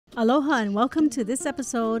Aloha and welcome to this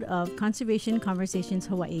episode of Conservation Conversations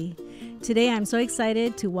Hawaii. Today I'm so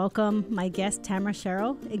excited to welcome my guest Tamara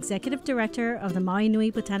Sherrill, Executive Director of the Maui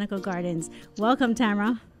Nui Botanical Gardens. Welcome,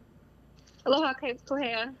 Tamara. Aloha,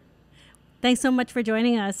 Kuhea. Thanks so much for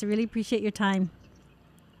joining us. I really appreciate your time.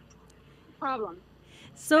 No problem.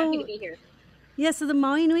 So, happy to be here. Yeah, so the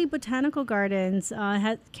Maui Nui Botanical Gardens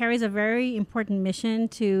carries a very important mission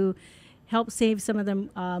to help save some of the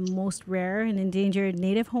most rare and endangered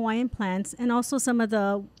Native Hawaiian plants and also some of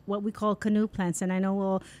the what we call canoe plants. And I know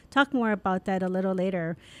we'll talk more about that a little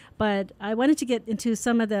later. But I wanted to get into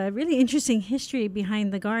some of the really interesting history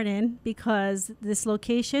behind the garden because this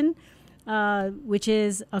location, which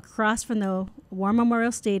is across from the War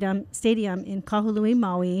Memorial Stadium in Kahului,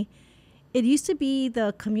 Maui, it used to be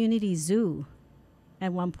the community zoo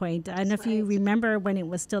at one point. I don't know if you remember when it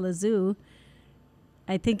was still a zoo.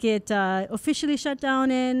 I think it officially shut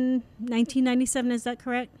down in 1997. Is that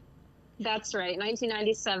correct? That's right,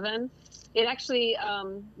 1997. It actually,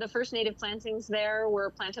 the first native plantings there were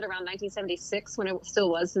planted around 1976 when it still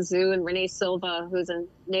was the zoo. And Renee Silva, who's a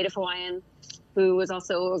Native Hawaiian, who was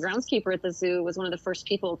also a groundskeeper at the zoo, was one of the first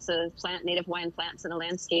people to plant Native Hawaiian plants in a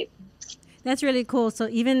landscape. That's really cool. So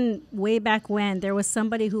even way back when, there was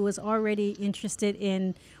somebody who was already interested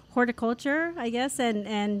in horticulture, I guess,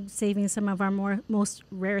 and saving some of our most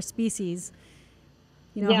rare species.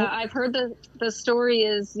 Yeah, I've heard the story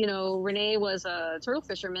is, Renee was a turtle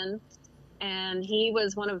fisherman, and he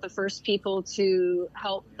was one of the first people to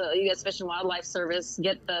help the U.S. Fish and Wildlife Service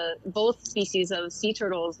get both species of sea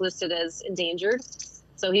turtles listed as endangered.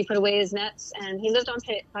 So he put away his nets, and he lived on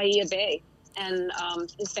Paia Bay, and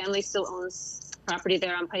his family still owns property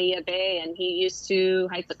there on Paia Bay, and he used to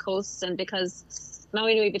hike the coast, and because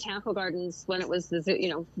Maui Nui Botanical Gardens, when it was the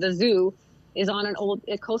zoo, is on an old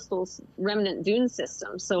coastal remnant dune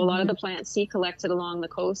system. So a lot of the plants he collected along the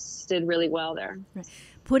coast did really well there. Right.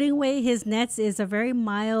 Putting away his nets is a very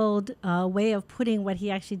mild way of putting what he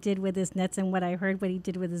actually did with his nets and what I heard what he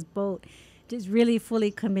did with his boat. Just really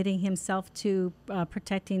fully committing himself to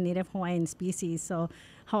protecting Native Hawaiian species. So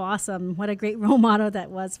how awesome. What a great role model that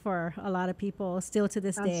was for a lot of people still to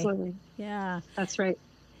this day. Absolutely. Yeah. That's right.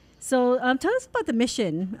 So tell us about the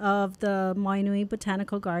mission of the Maui Nui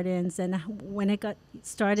Botanical Gardens and when it got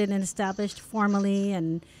started and established formally.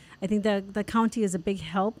 And I think the county is a big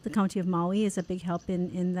help. The county of Maui is a big help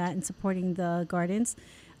in that and supporting the gardens.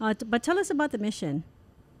 But tell us about the mission.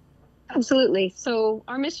 Absolutely. So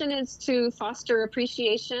our mission is to foster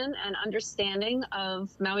appreciation and understanding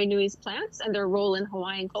of Maui Nui's plants and their role in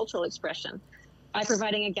Hawaiian cultural expression by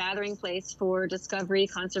providing a gathering place for discovery,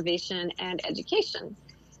 conservation, and education.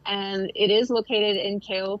 And it is located in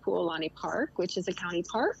Keopuolani Park, which is a county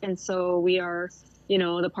park. And so we are,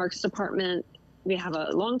 the Parks Department, we have a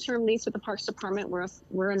long-term lease with the Parks Department.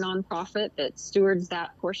 We're a nonprofit that stewards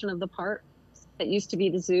that portion of the park that used to be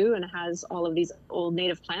the zoo and has all of these old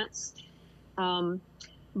native plants.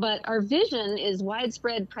 But our vision is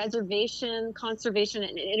widespread preservation, conservation,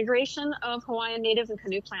 and integration of Hawaiian native and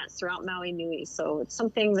canoe plants throughout Maui Nui. So it's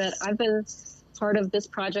something that I've been part of this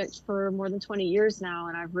project for more than 20 years now,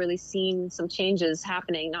 and I've really seen some changes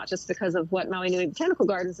happening, not just because of what Maui Nui Botanical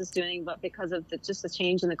Gardens is doing, but because of just the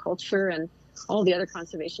change in the culture and all the other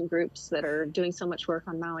conservation groups that are doing so much work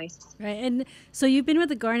on Maui. Right, and so you've been with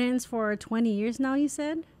the gardens for 20 years now, you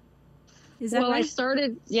said? Is that right?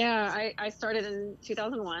 I started in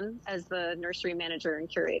 2001 as the nursery manager and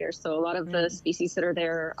curator, so a lot of the species that are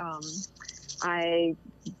there, I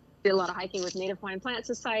did a lot of hiking with Native Hawaiian Plant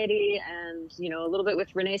Society and, a little bit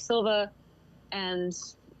with Renee Silva and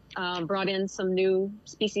brought in some new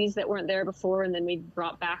species that weren't there before. And then we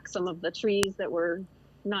brought back some of the trees that were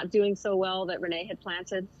not doing so well that Renee had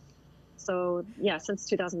planted. So, yeah, since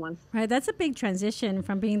 2001. Right. That's a big transition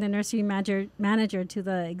from being the nursery manager to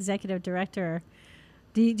the executive director.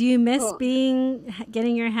 Do you miss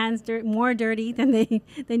getting your hands more dirty than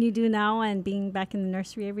you do now and being back in the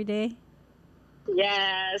nursery every day?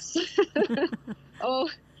 Yes. Oh,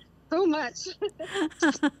 so much.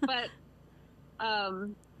 But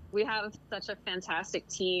we have such a fantastic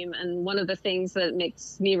team. And one of the things that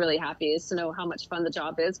makes me really happy is to know how much fun the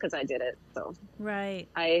job is because I did it. So right.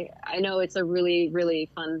 I know it's a really, really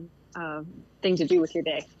fun thing to do with your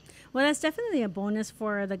day. Well, that's definitely a bonus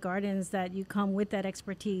for the gardens that you come with that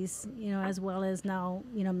expertise, as well as now,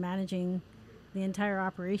 managing the entire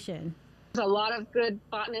operation. There's a lot of good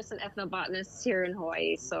botanists and ethnobotanists here in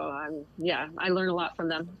Hawaii, so I learn a lot from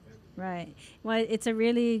them. Right. Well, it's a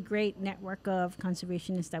really great network of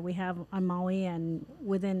conservationists that we have on Maui and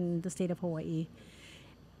within the state of Hawaii.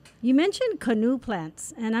 You mentioned canoe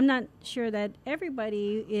plants, and I'm not sure that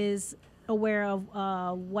everybody is aware of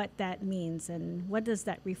what that means and what does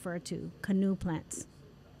that refer to, canoe plants?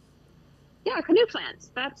 Yeah, canoe plants.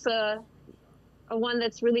 That's a one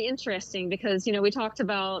that's really interesting because, we talked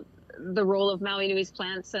about the role of Maui Nui's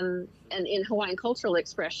plants and in Hawaiian cultural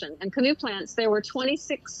expression. And canoe plants, there were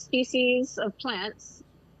 26 species of plants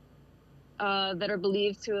that are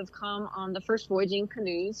believed to have come on the first voyaging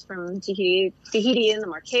canoes from Tahiti and the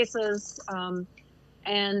Marquesas.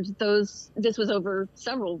 And this was over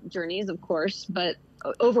several journeys, of course, but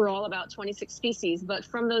overall about 26 species. But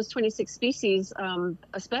from those 26 species,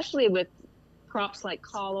 especially with crops like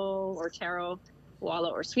kalo or taro, wala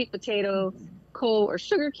or sweet potato, ko or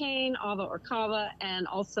sugarcane, ava or kava, and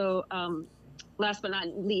also, last but not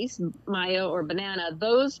least, maya or banana.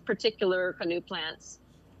 Those particular canoe plants,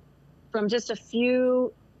 from just a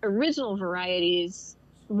few original varieties,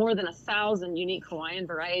 more than 1,000 unique Hawaiian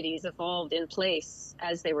varieties evolved in place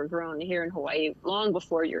as they were grown here in Hawaii long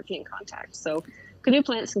before European contact. So canoe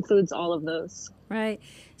plants includes all of those. Right.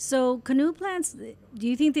 So canoe plants, do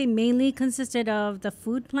you think they mainly consisted of the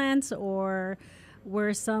food plants, or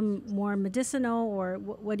were some more medicinal, or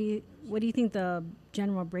what do you think the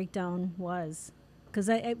general breakdown was? Because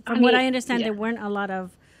from what I understand, there weren't a lot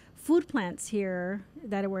of food plants here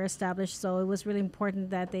that were established, so it was really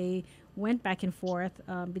important that they went back and forth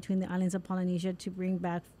between the islands of Polynesia to bring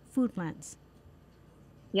back food plants.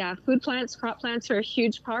 Yeah, food plants, crop plants are a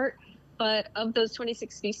huge part. But of those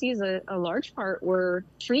 26 species, a large part were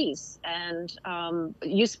trees and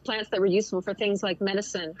plants that were useful for things like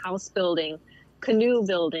medicine, house building, canoe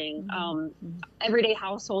building, everyday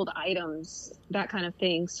household items, that kind of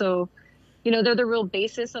thing. So, they're the real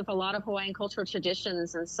basis of a lot of Hawaiian cultural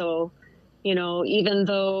traditions. And so, even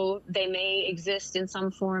though they may exist in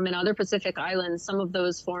some form in other Pacific islands, some of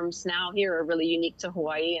those forms now here are really unique to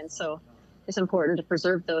Hawaii. And so it's important to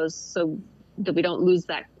preserve those so that we don't lose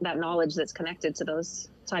that knowledge that's connected to those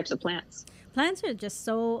types of plants. Plants are just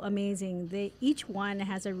so amazing. Each one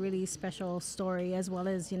has a really special story, as well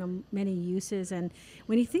as many uses. And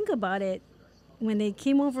when you think about it, when they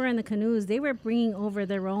came over in the canoes, they were bringing over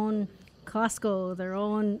their own Costco, their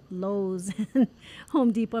own Lowe's, and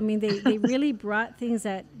Home Depot. I mean, they really brought things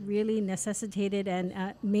that really necessitated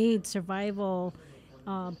and made survival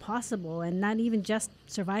possible, and not even just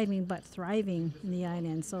surviving but thriving in the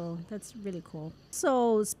island. So that's really cool.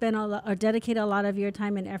 So dedicate a lot of your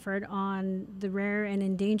time and effort on the rare and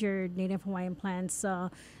endangered Native Hawaiian plants.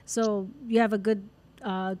 So you have a good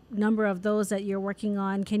number of those that you're working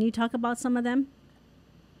on. Can you talk about some of them?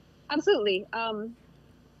 Absolutely.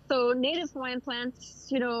 So Native Hawaiian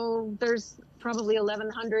plants, there's probably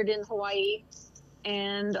 1,100 in Hawaii.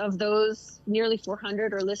 And of those, nearly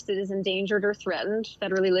 400 are listed as endangered or threatened,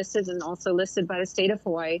 federally listed, and also listed by the state of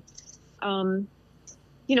Hawaii.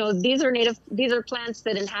 These are plants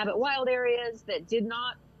that inhabit wild areas that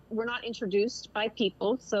were not introduced by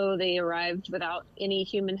people, so they arrived without any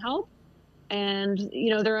human help. And,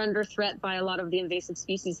 they're under threat by a lot of the invasive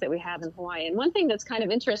species that we have in Hawaii. And one thing that's kind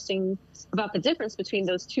of interesting about the difference between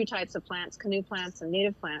those two types of plants, canoe plants and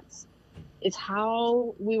native plants, is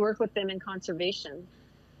how we work with them in conservation.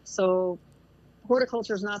 So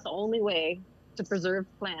horticulture is not the only way to preserve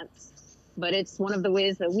plants, but it's one of the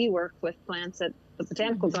ways that we work with plants at the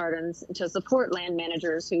botanical gardens to support land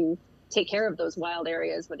managers who take care of those wild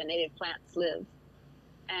areas where the native plants live.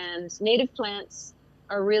 And native plants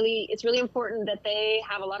it's really important that they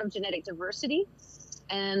have a lot of genetic diversity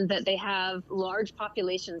and that they have large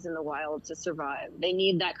populations in the wild to survive. They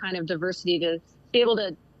need that kind of diversity to be able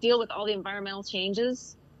to deal with all the environmental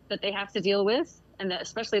changes that they have to deal with, and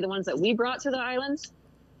especially the ones that we brought to the islands.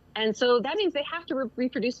 And so that means they have to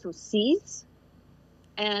reproduce from seeds,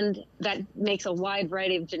 and that makes a wide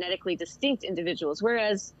variety of genetically distinct individuals.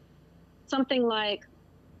 Whereas something like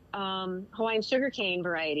Hawaiian sugarcane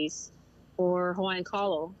varieties or Hawaiian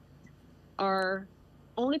kalo are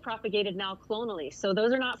only propagated now clonally. So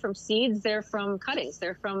those are not from seeds, they're from cuttings.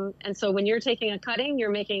 And so when you're taking a cutting, you're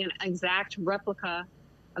making an exact replica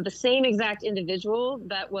of the same exact individual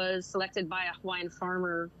that was selected by a Hawaiian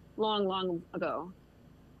farmer long, long ago.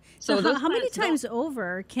 So how many times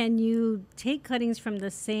over can you take cuttings from the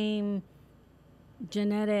same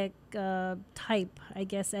genetic type, I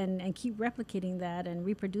guess, and keep replicating that and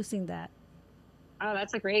reproducing that? Oh,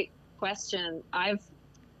 that's a great question.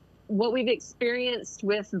 What we've experienced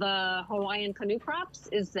with the Hawaiian canoe crops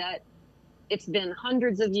is that it's been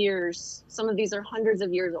hundreds of years. Some of these are hundreds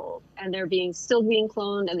of years old, and they're still being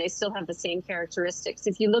cloned, and they still have the same characteristics.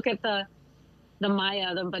 If you look at the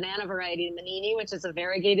Maya, the banana variety, the Manini, which is the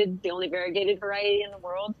only variegated variety in the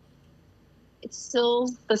world, it's still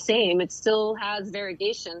the same. It still has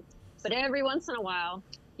variegation, but every once in a while,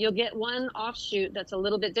 You'll get one offshoot that's a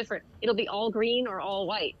little bit different. It'll be all green or all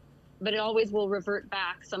white, but it always will revert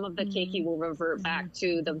back. Some of the keiki will revert back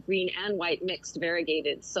to the green and white mixed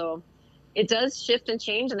variegated. So it does shift and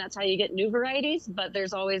change, and that's how you get new varieties, but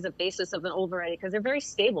there's always a basis of an old variety because they're very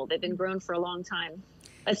stable. They've been grown for a long time.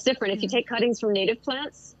 That's different. If you take cuttings from native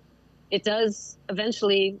plants, it does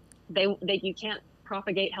eventually, you can't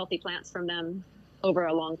propagate healthy plants from them over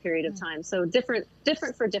a long period of time. So different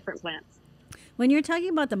for different plants. When you're talking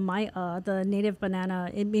about the Maya, the native banana,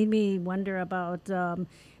 it made me wonder about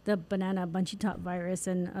the banana bunchy top virus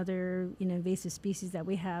and other invasive species that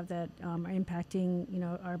we have that are impacting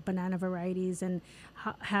our banana varieties. And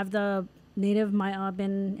have the native Maya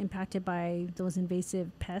been impacted by those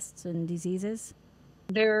invasive pests and diseases?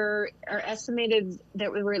 There are estimated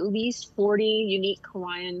that there were at least 40 unique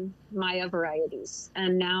Hawaiian Maya varieties,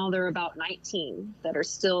 and now there are about 19 that are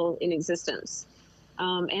still in existence.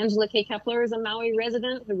 Angela K. Kepler is a Maui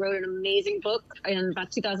resident who wrote an amazing book in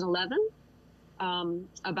about 2011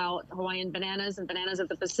 about Hawaiian bananas and bananas of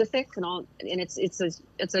the Pacific and all. And it's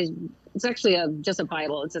actually just a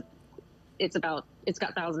Bible. It's got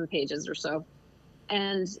 1,000 pages or so.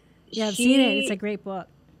 And yeah, I've seen it. It's a great book.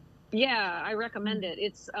 Yeah, I recommend it.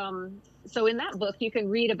 It's so in that book you can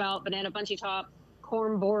read about banana bunchy top,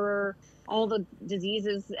 corn borer, all the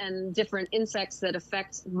diseases and different insects that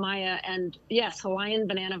affect Maya. And yes, Hawaiian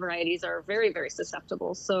banana varieties are very, very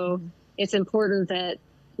susceptible. So it's important that,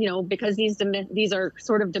 because these are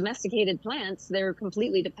sort of domesticated plants, they're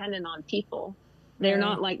completely dependent on people. They're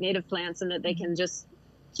not like native plants in that they can just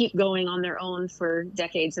keep going on their own for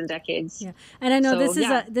decades and decades. Yeah, and I know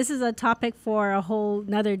this is a topic for a whole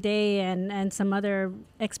another day and some other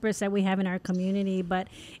experts that we have in our community. But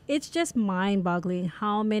it's just mind-boggling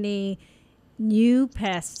how many new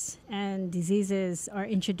pests and diseases are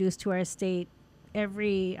introduced to our state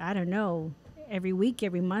every week,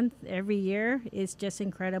 every month, every year. It's just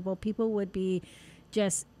incredible. People would be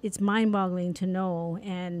it's mind-boggling to know.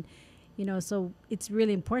 And, so it's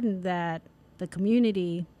really important that the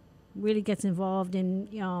community really gets involved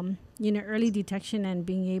in, early detection and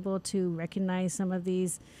being able to recognize some of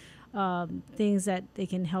these things that they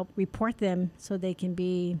can help report them so they can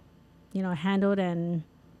be, handled and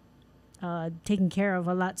taken care of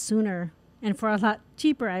a lot sooner and for a lot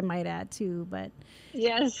cheaper, I might add too. But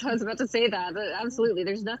yes, I was about to say that. Absolutely.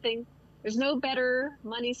 There's no better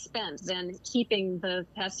money spent than keeping the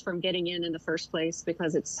pests from getting in the first place,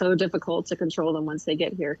 because it's so difficult to control them once they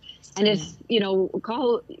get here. And if,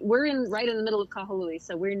 we're right in the middle of Kahului,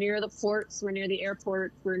 so we're near the ports, we're near the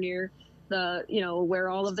airport, we're near the, where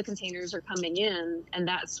all of the containers are coming in. And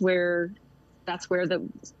that's where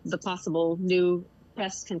the possible new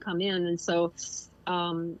pests can come in. And so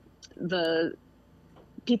the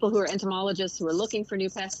people who are entomologists who are looking for new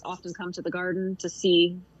pests often come to the garden to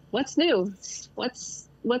see what's new, what's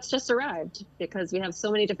just arrived, because we have so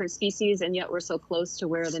many different species and yet we're so close to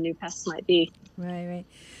where the new pests might be. Right.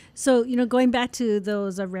 So, going back to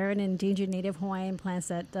those rare and endangered native Hawaiian plants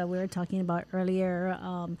that we were talking about earlier.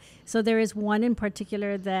 So there is one in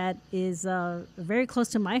particular that is very close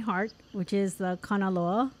to my heart, which is the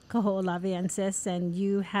Kanaloa kaho'olaviensis. And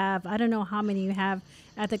you have, I don't know how many you have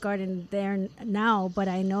at the garden there now, but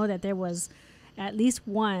I know that there was at least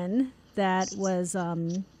one that was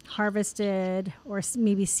harvested, or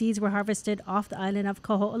maybe seeds were harvested off the island of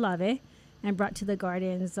Kaho'olawe and brought to the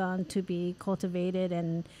gardens to be cultivated.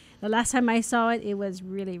 And the last time I saw it, it was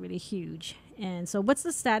really, really huge. And so what's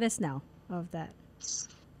the status now of that?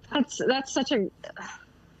 That's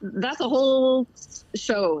a whole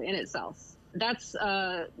show in itself. That's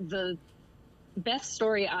the best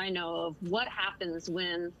story I know of what happens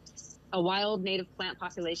when a wild native plant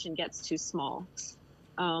population gets too small.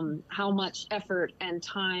 How much effort and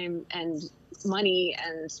time and money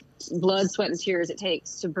and blood, sweat, and tears it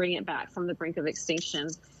takes to bring it back from the brink of extinction.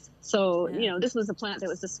 So, this was a plant that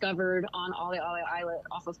was discovered on Ale'ale Islet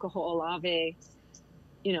off of Kaho'olawe,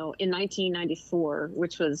 in 1994,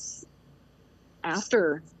 which was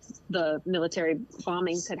after the military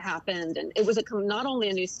bombings had happened. And it was not only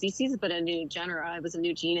a new species, but a new genera. It was a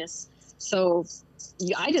new genus. So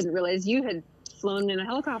I didn't realize you had flown in a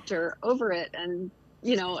helicopter over it. And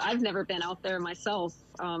I've never been out there myself,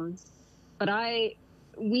 but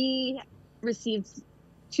we received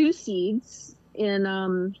 2 seeds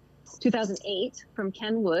in 2008 from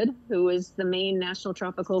Ken Wood, who is the main National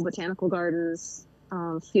Tropical Botanical Gardens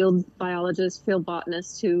field biologist, field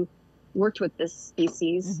botanist who worked with this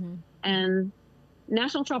species. Mm-hmm. And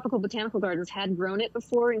National Tropical Botanical Gardens had grown it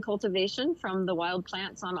before in cultivation from the wild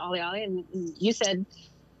plants on Ale'ale, and you said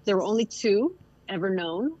there were only 2 ever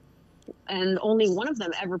known, and only one of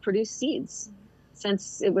them ever produced seeds.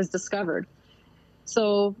 since it was discovered.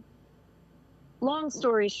 So long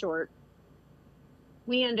story short,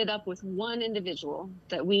 we ended up with one individual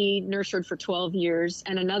that we nurtured for 12 years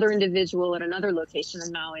and another individual at another location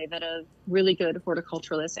in Maui that a really good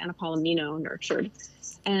horticulturalist, Anna Palomino, nurtured.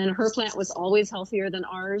 And her plant was always healthier than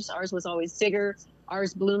ours. Ours was always bigger.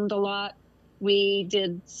 Ours bloomed a lot. We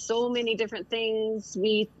did so many different things.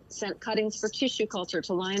 We sent cuttings for tissue culture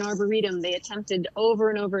to Lion Arboretum. They attempted over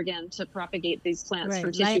and over again to propagate these plants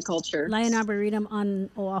from tissue culture. Lion Arboretum on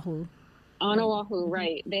Oahu. On Oahu,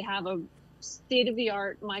 right. They have a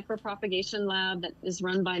state-of-the-art micropropagation lab that is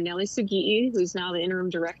run by Nellie Sugii, who's now the interim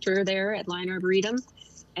director there at Lion Arboretum.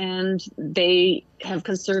 And they have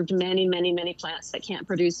conserved many, many, many plants that can't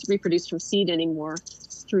reproduce from seed anymore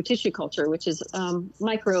through tissue culture, which is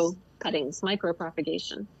micro cuttings,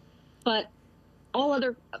 micropropagation. But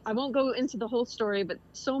I won't go into the whole story, but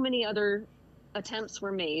so many other attempts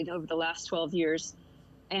were made over the last 12 years.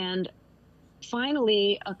 And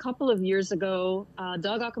finally, a couple of years ago,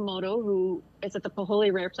 Doug Akamoto, who is at the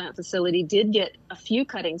Pohole Rare Plant Facility, did get a few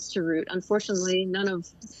cuttings to root. Unfortunately, none of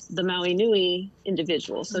the Maui Nui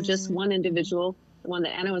individuals, so just one individual, the one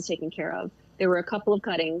that Anna was taking care of. There were a couple of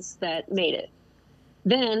cuttings that made it.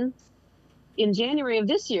 Then, in January of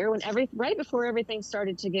this year, right before everything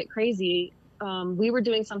started to get crazy, we were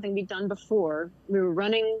doing something we'd done before. We were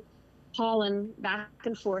running pollen back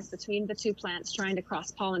and forth between the two plants, trying to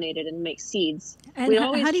cross-pollinate it and make seeds. And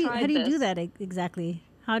how do you do that exactly?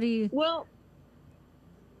 How do you? Well,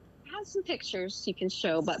 I have some pictures you can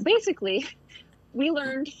show, but basically, we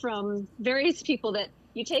learned from various people that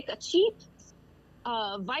you take a cheap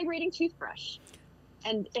vibrating toothbrush,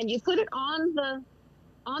 and you put it on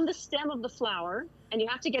the stem of the flower, and you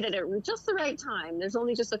have to get it at just the right time. There's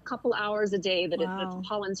only just a couple hours a day that the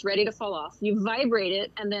pollen's ready to fall off. You vibrate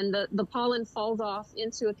it, and then the pollen falls off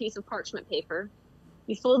into a piece of parchment paper.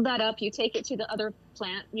 You fold that up, you take it to the other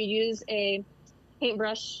plant, you use a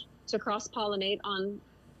paintbrush to cross-pollinate on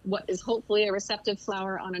what is hopefully a receptive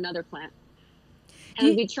flower on another plant.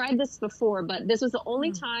 And we tried this before, but this was the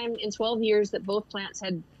only time in 12 years that both plants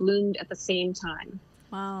had bloomed at the same time.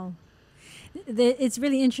 Wow. It's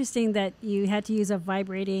really interesting that you had to use a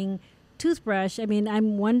vibrating toothbrush. I mean,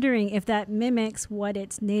 I'm wondering if that mimics what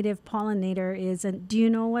its native pollinator is. And do you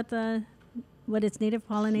know what its native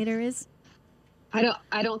pollinator is?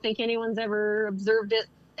 I don't think anyone's ever observed it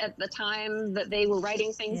at the time that they were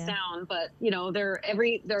writing things down. But there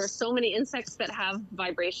are so many insects that have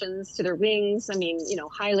vibrations to their wings. I mean,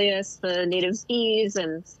 Hylias, the native bees,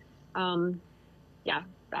 and I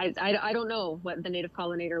don't know what the native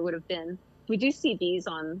pollinator would have been. We do see bees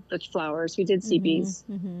on the flowers. We did see bees.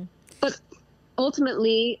 But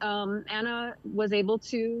ultimately, Anna was able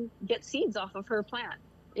to get seeds off of her plant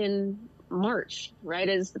in March, right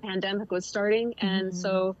as the pandemic was starting. And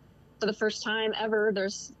so for the first time ever,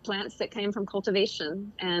 there's plants that came from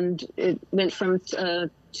cultivation. And it went from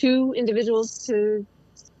 2 individuals to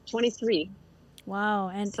 23. Wow.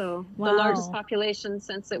 And so the largest population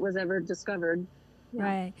since it was ever discovered. Yeah.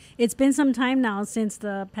 Right. It's been some time now since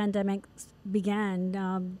the pandemic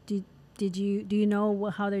began. Do you know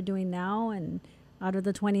how they're doing now? And out of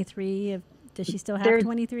the 23, does she still have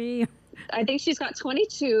 23? I think she's got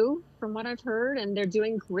 22 from what I've heard, and they're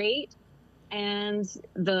doing great. And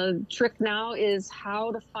the trick now is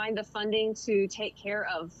how to find the funding to take care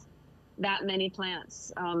of that many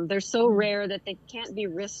plants. They're so rare that they can't be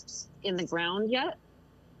risked in the ground yet.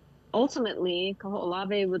 Ultimately,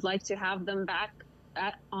 Kaho'olawe would like to have them back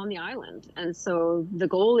on the island. And so the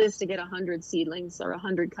goal is to get 100 seedlings or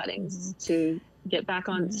 100 cuttings to get back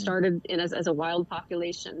on started as a wild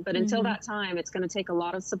population. But until that time, it's going to take a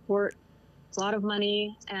lot of support, a lot of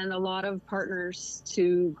money, and a lot of partners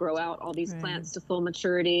to grow out all these plants to full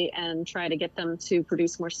maturity and try to get them to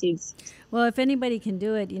produce more seeds. Well, if anybody can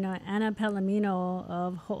do it, Anna Palomino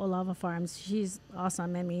of Ho'olawa Farms, she's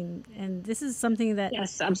awesome. I mean, and this is something that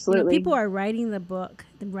yes, absolutely. People are writing the book,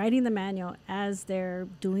 writing the manual as they're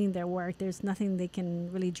doing their work. There's nothing they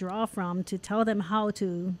can really draw from to tell them how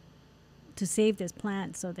to save this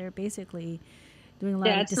plant. So they're basically doing a lot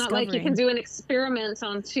of discovering. It's not like you can do an experiment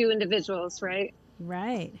on 2 individuals, right?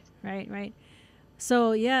 Right.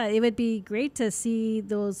 So, it would be great to see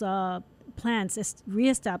those plants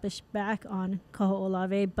reestablished back on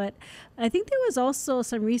Kaho'olawe. But I think there was also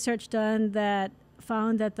some research done that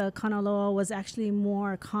found that the kanaloa was actually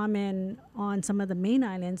more common on some of the main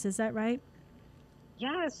islands. Is that right?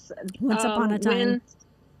 Yes. Once upon a time.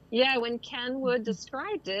 When Ken Wood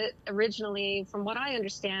described it originally, from what I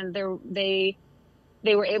understand, they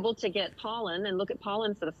they were able to get pollen and look at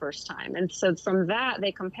pollen for the first time. And so from that,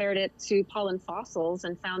 they compared it to pollen fossils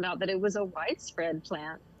and found out that it was a widespread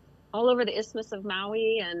plant all over the Isthmus of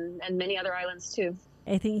Maui and many other islands too.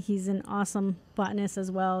 I think he's an awesome botanist as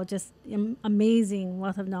well. Just amazing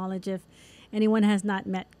wealth of knowledge. If anyone has not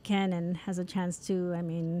met Ken and has a chance to, I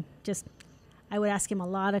mean, just I would ask him a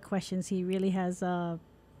lot of questions. He really has done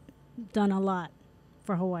a lot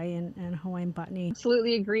for Hawaii and Hawaiian botany.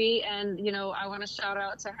 Absolutely agree. And, you know, I want to shout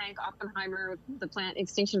out to Hank Oppenheimer with the Plant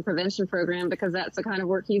Extinction Prevention Program, because that's the kind of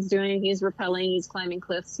work he's doing. He's rappelling, he's climbing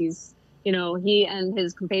cliffs, he's, you know, he and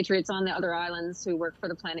his compatriots on the other islands who work for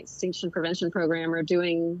the Plant Extinction Prevention Program are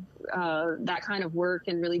doing that kind of work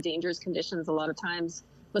in really dangerous conditions a lot of times,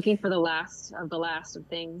 looking for the last of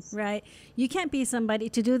things. Right. You can't be somebody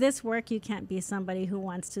to do this work. You can't be somebody who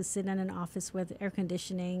wants to sit in an office with air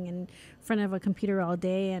conditioning in front of a computer all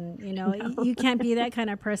day. And, you know, no. You can't be that kind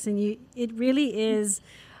of person. It really is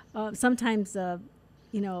sometimes,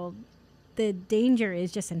 you know, the danger is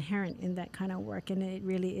just inherent in that kind of work. And it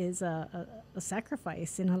really is a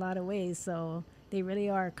sacrifice in a lot of ways. So they really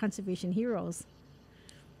are conservation heroes.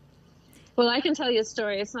 Well, I can tell you a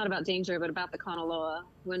story. It's not about danger, but about the Kanaloa,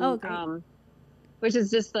 which is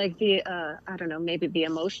just like the, I don't know, maybe the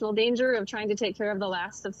emotional danger of trying to take care of the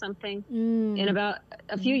last of something. And about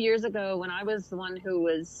a few years ago, when I was the one who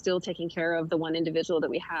was still taking care of the one individual that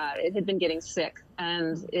we had, it had been getting sick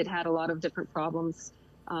and it had a lot of different problems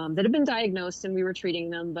that had been diagnosed, and we were treating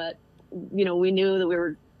them. But, you know, we knew that we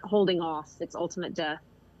were holding off its ultimate death.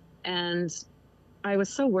 And I was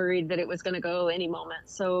so worried that it was going to go any moment.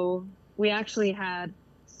 So we actually had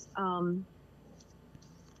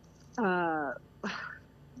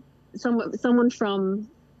someone from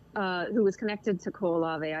who was connected to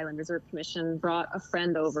Ko'olave Island Reserve Commission brought a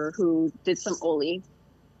friend over who did some oli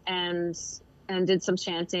and did some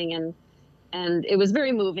chanting, and it was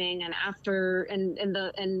very moving. And after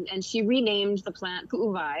and she renamed the plant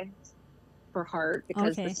Pu'uvai for heart,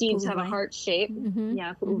 because the seeds have a heart shape.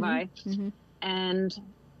 Yeah, Pu'uvai. And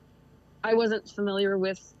I wasn't familiar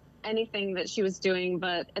with anything that she was doing,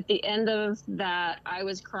 but at the end of that, I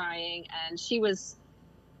was crying, and she was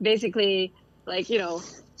basically like, you know,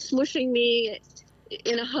 smushing me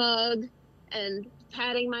in a hug and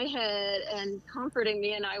patting my head and comforting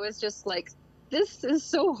me. And I was just like, this is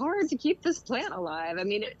so hard to keep this plant alive. I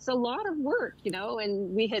mean, it's a lot of work, you know,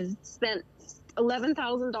 and we had spent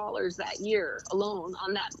 $11,000 that year alone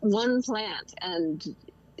on that one plant, and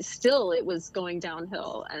still it was going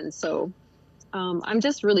downhill. And so I'm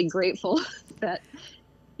just really grateful that,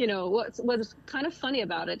 you know, what's kind of funny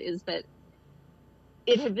about it is that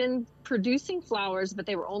it had been producing flowers, but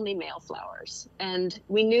they were only male flowers. And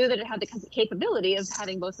we knew that it had the capability of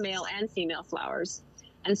having both male and female flowers.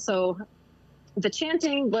 And so the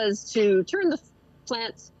chanting was to turn the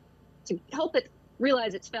plant, to help it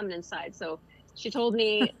realize its feminine side. So she told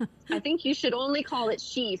me, I think you should only call it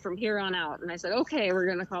she from here on out. And I said, okay, we're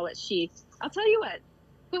going to call it she. I'll tell you what.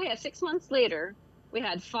 Okay, 6 months later, we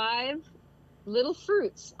had 5 little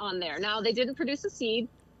fruits on there. Now, they didn't produce a seed.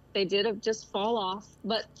 They did just fall off,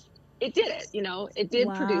 but it did it, you know. It did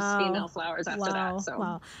produce female flowers after that. So.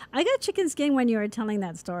 Wow. I got chicken skin when you were telling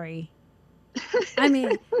that story. I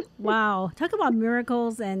mean, wow. Talk about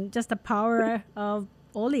miracles and just the power of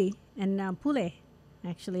oli and pule,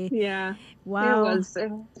 actually. Yeah. Wow. It was.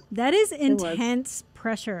 That is intense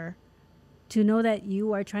pressure. To know that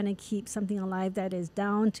you are trying to keep something alive that is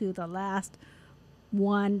down to the last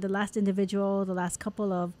one, the last individual, the last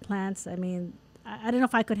couple of plants. I mean, I don't know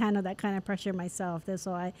if I could handle that kind of pressure myself.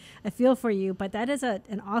 So I feel for you, but that is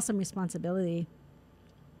an awesome responsibility.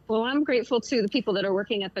 Well, I'm grateful to the people that are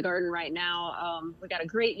working at the garden right now. We got a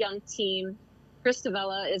great young team. Chris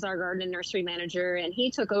Davella is our garden and nursery manager, and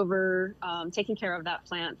he took over taking care of that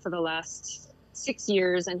plant for the last 6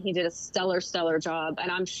 years, and he did a stellar job, and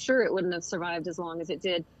I'm sure it wouldn't have survived as long as it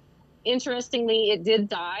did. Interestingly, it did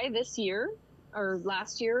die this year or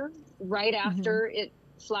last year, right after it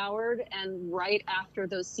flowered and right after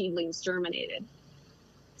those seedlings germinated.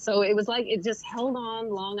 So it was like it just held on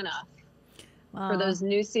long enough for those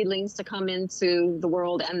new seedlings to come into the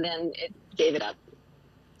world, and then it gave it up.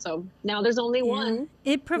 So now there's only one.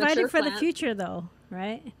 It provided for the future, though,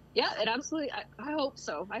 right? Yeah, it absolutely, I hope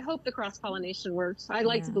so. I hope the cross-pollination works. I'd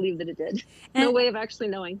like to believe that it did. No way of actually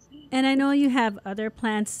knowing. And I know you have other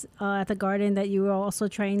plants at the garden that you are also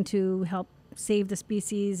trying to help save the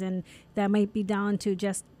species, and that might be down to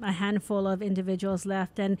just a handful of individuals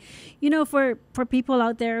left. And, you know, for people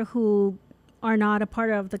out there who are not a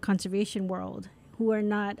part of the conservation world, who are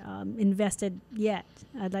not invested yet,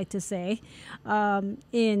 I'd like to say,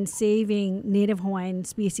 in saving Native Hawaiian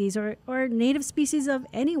species or native species of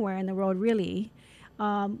anywhere in the world, really.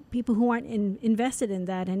 People who aren't invested in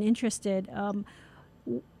that and interested.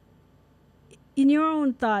 In your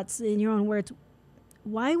own thoughts, in your own words,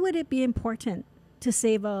 why would it be important to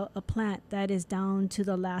save a plant that is down to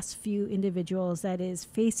the last few individuals, that is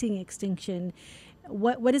facing extinction?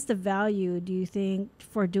 What is the value, do you think,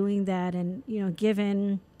 for doing that? And,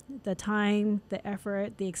 given the time, the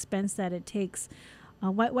effort, the expense that it takes,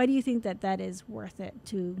 why do you think that is worth it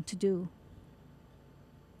to do?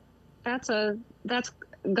 That's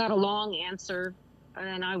got a long answer,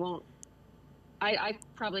 and I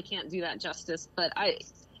probably can't do that justice, but I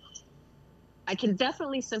can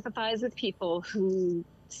definitely sympathize with people who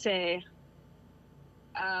say,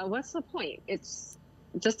 what's the point? It's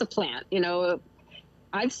just a plant.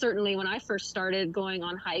 I've certainly, when I first started going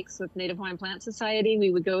on hikes with Native Hawaiian Plant Society,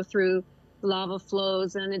 we would go through lava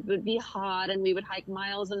flows and it would be hot, and we would hike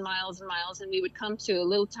miles and miles and miles, and we would come to a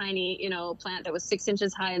little tiny, plant that was 6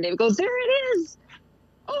 inches high, and they would go, there it is.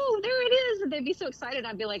 Oh, there it is. And they'd be so excited.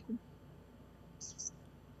 I'd be like,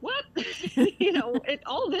 what?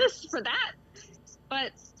 All this for that.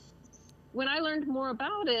 But when I learned more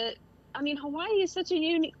about it, I mean, Hawaii is such a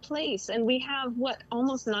unique place, and we have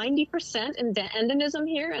almost 90% endemism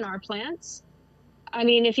here in our plants. I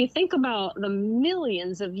mean, if you think about the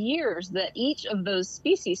millions of years that each of those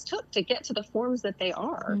species took to get to the forms that they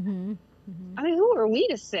are, I mean, who are we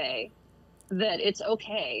to say that it's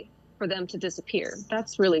okay for them to disappear?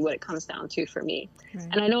 That's really what it comes down to for me. Right.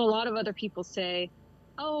 And I know a lot of other people say,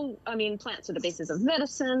 oh, I mean, plants are the basis of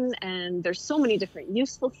medicine, and there's so many different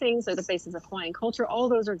useful things. They're the basis of Hawaiian culture. All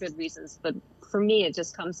those are good reasons. But for me, it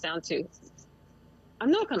just comes down to,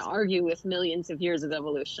 I'm not going to argue with millions of years of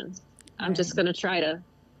evolution. I'm right. just going to try to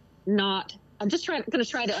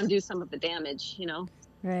undo some of the damage,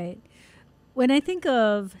 Right. When I think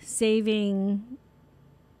of saving,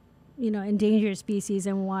 endangered species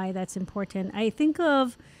and why that's important, I think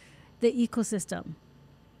of the ecosystem.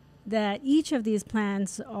 That each of these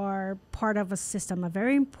plants are part of a system, a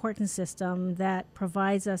very important system that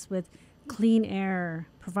provides us with clean air,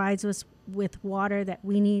 provides us with water that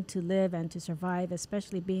we need to live and to survive,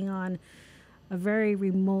 especially being on a very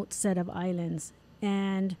remote set of islands.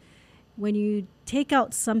 And when you take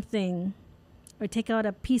out something, or take out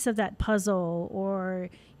a piece of that puzzle,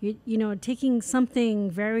 or taking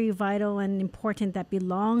something very vital and important that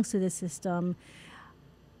belongs to the system,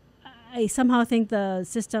 I somehow think the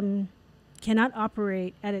system cannot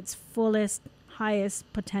operate at its fullest,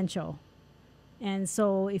 highest potential. And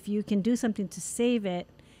so if you can do something to save it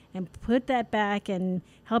and put that back and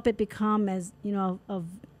help it become as,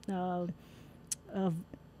 a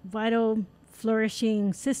vital,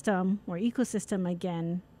 flourishing system or ecosystem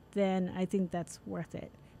again, then I think that's worth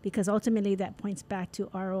it. Because ultimately that points back to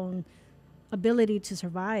our own ability to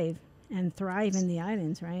survive and thrive in the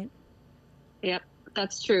islands, right? Yep,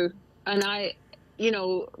 that's true. And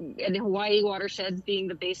in Hawaii watershed being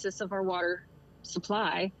the basis of our water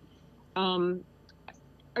supply,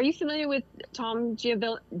 are you familiar with Tom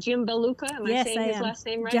Giambeluca? Am I saying his last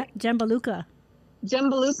name right? Giambeluca.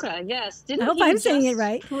 Giambeluca, yes. I hope I'm saying it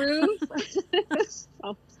right. Prove?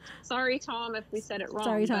 Oh, sorry, Tom, if we said it wrong.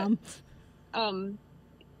 Sorry, Tom. But,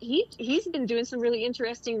 he's been doing some really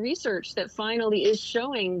interesting research that finally is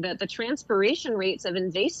showing that the transpiration rates of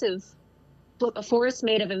a forest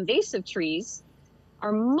made of invasive trees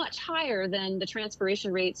are much higher than the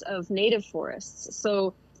transpiration rates of native forests.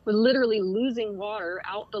 So we're literally losing water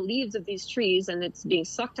out the leaves of these trees, and it's being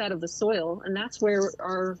sucked out of the soil, and that's where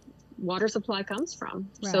our water supply comes from.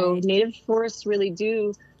 Right. So native forests really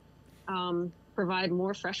do provide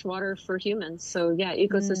more fresh water for humans. So yeah,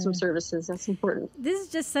 ecosystem services, that's important. This is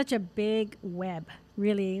just such a big web,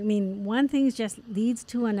 really. I mean, one thing just leads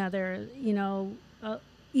to another,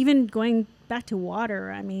 even going back to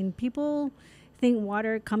water. I mean, people think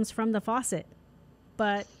water comes from the faucet,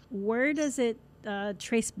 but where does it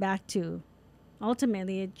trace back to?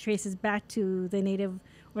 Ultimately, it traces back to the native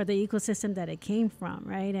or the ecosystem that it came from,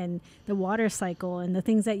 right? And the water cycle and the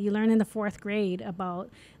things that you learn in the 4th grade about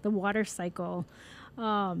the water cycle.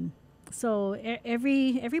 So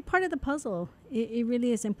every part of the puzzle, it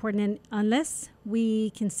really is important. And unless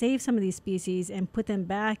we can save some of these species and put them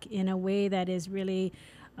back in a way that is really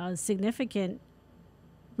significant,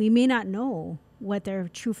 we may not know what their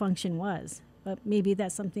true function was. But maybe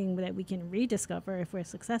that's something that we can rediscover if we're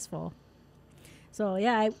successful. So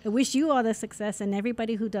yeah, I wish you all the success and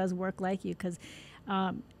everybody who does work like you, because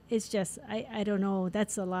it's just, I don't know,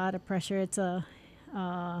 that's a lot of pressure. It's to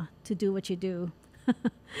do what you do.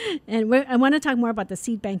 And I want to talk more about the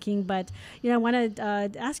seed banking, but I want to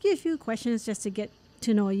ask you a few questions just to get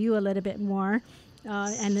to know you a little bit more,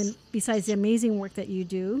 and then besides the amazing work that you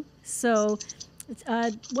do. So,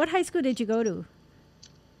 what high school did you go to?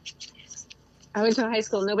 I went to a high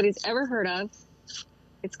school nobody's ever heard of.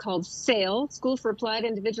 It's called SAIL, School for Applied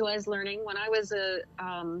Individualized Learning. When I was a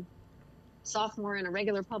sophomore in a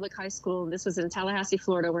regular public high school, this was in Tallahassee,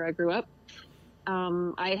 Florida, where I grew up,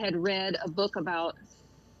 I had read a book about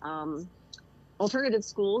alternative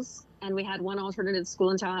schools, and we had one alternative school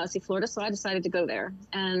in Tallahassee, Florida, so I decided to go there.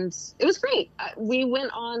 And it was great. We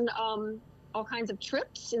went on all kinds of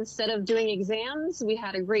trips. Instead of doing exams, we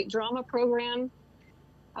had a great drama program.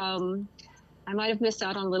 I might have missed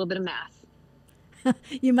out on a little bit of math.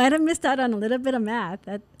 You might have missed out on a little bit of math.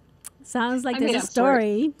 That sounds like there's a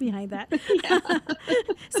story behind that.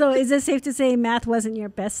 So is it safe to say math wasn't your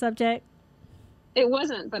best subject? It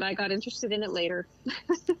wasn't, but I got interested in it later.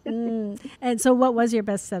 And so what was your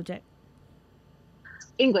best subject?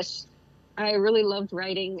 English. I really loved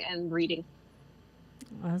writing and reading.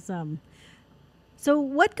 Awesome. So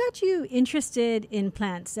what got you interested in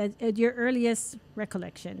plants at your earliest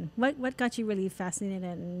recollection? What got you really fascinated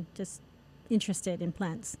and just interested in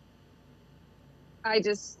plants?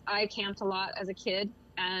 I camped a lot as a kid,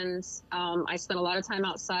 and I spent a lot of time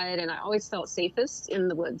outside, and I always felt safest in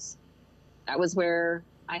the woods. That was where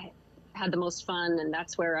I had the most fun, and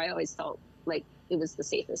that's where I always felt like it was the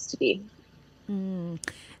safest to be.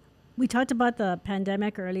 We talked about the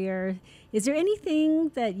pandemic earlier. Is there anything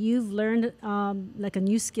that you've learned, like a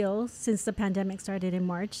new skill, since the pandemic started in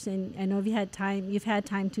March? And I know you've had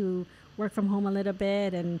time to work from home a little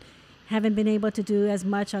bit, and haven't been able to do as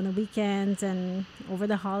much on the weekends and over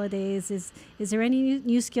the holidays. Is there any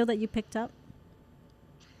new skill that you picked up?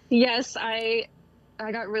 Yes, I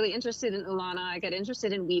got really interested in Ulana. I got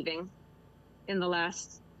interested in weaving in the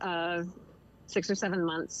last 6 or 7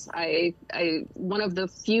 months. One of the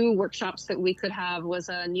few workshops that we could have was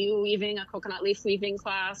a coconut leaf weaving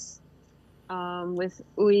class with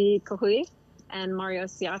Ui Kuhea and Mario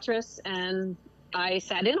Ciatris, and I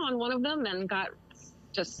sat in on one of them and got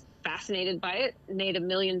just fascinated by it, made 1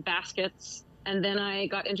 million baskets, and then I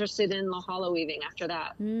got interested in Mahalo weaving after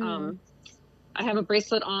that. I have a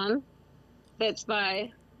bracelet on that's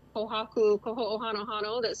by Pohaku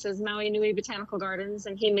Koho'ohanohano that says Maui Nui Botanical Gardens,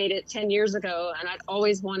 and he made it 10 years ago, and I'd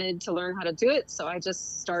always wanted to learn how to do it, so I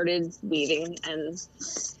just started weaving and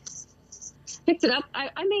picked it up.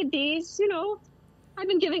 I made these, I've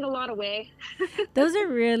been giving a lot away. Those are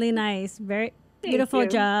really nice. Very beautiful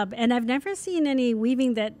job. And I've never seen any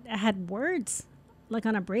weaving that had words like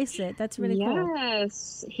on a bracelet. That's really cool.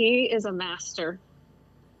 Yes, he is a master.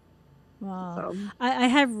 Wow. So. I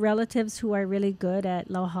have relatives who are really good at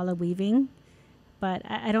lauhala weaving, but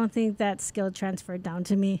I don't think that skill transferred down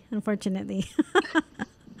to me, unfortunately.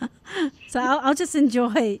 So I'll just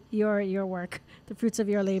enjoy your work, the fruits of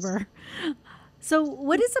your labor. So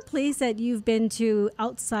what is a place that you've been to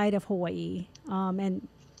outside of Hawaii? And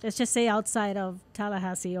let's just say outside of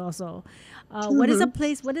Tallahassee also. What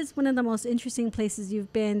is one of the most interesting places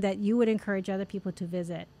you've been that you would encourage other people to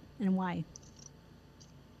visit, and why?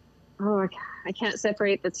 Oh, I can't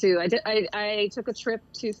separate the two. I took a trip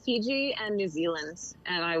to Fiji and New Zealand,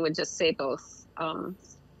 and I would just say both.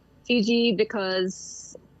 Fiji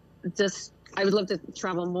because I would love to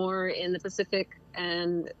travel more in the Pacific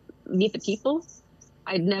and meet the people.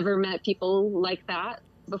 I'd never met people like that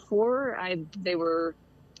before. They were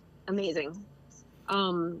amazing.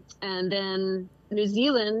 And then New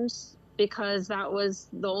Zealand, because that was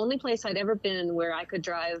the only place I'd ever been where I could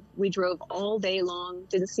drive. We drove all day long,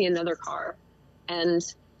 didn't see another car, and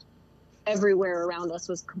everywhere around us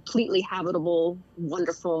was completely habitable,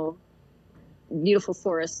 wonderful, beautiful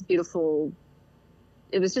forests, beautiful.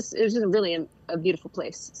 It was just really a beautiful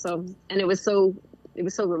place. So, and it was so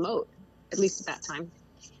remote, at least at that time.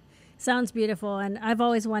 Sounds beautiful, and I've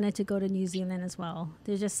always wanted to go to New Zealand as well.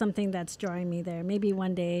 There's just something that's drawing me there. Maybe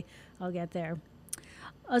one day I'll get there.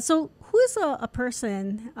 So who is a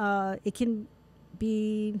person? It can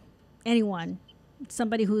be anyone,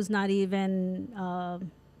 somebody who's not even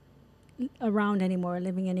around anymore,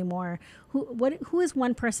 living anymore. Who is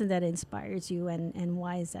one person that inspires you, and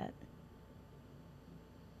why is that?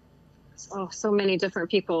 Oh, so many different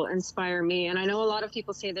people inspire me, and I know a lot of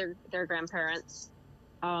people say their grandparents.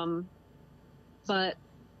 But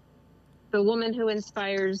the woman who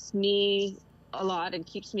inspires me a lot and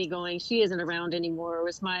keeps me going, she isn't around anymore,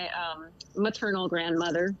 was my maternal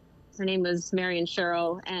grandmother. Her name was Tamara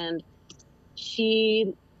Sherrill, and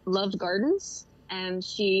she loved gardens, and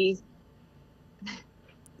she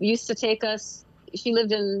used to take us she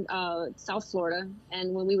lived in South Florida,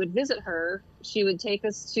 and when we would visit her, she would take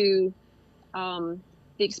us to the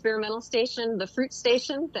experimental station, the fruit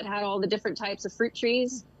station that had all the different types of fruit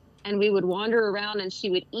trees, and we would wander around, and she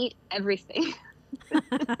would eat everything.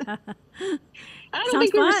 I don't Sounds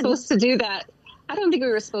think we were fun. supposed to do that. I don't think we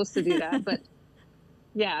were supposed to do that, but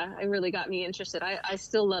yeah, it really got me interested. I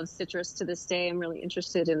still love citrus to this day. I'm really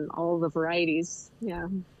interested in all the varieties. Yeah.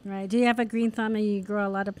 Right. Do you have a green thumb and you grow a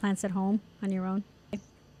lot of plants at home on your own?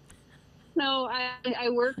 No, I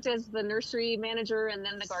worked as the nursery manager and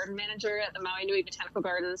then the garden manager at the Maui Nui Botanical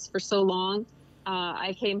Gardens for so long.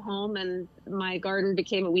 I came home and my garden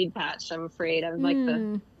became a weed patch. I'm afraid I'm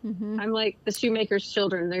like the shoemaker's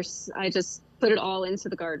children. I just put it all into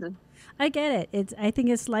the garden. I get it. I think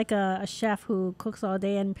it's like a chef who cooks all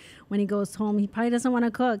day, and when he goes home, he probably doesn't want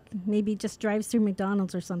to cook. Maybe just drives through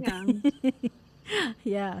McDonald's or something. Yeah.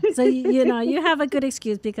 Yeah. So you know you have a good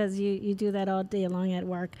excuse because you do that all day long at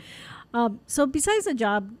work. So besides the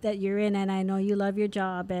job that you're in, and I know you love your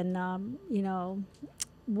job, and you know,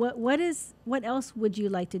 what else would you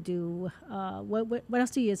like to do? What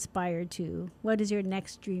else do you aspire to? What is your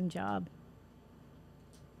next dream job?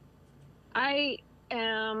 I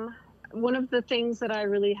am one of the things that I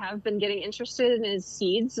really have been getting interested in is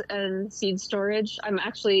seeds and seed storage.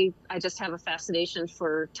 I just have a fascination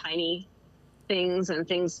for tiny things and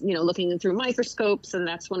things, looking through microscopes. And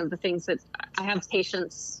that's one of the things that I have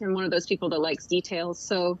patience. I'm one of those people that likes details.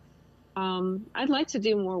 So I'd like to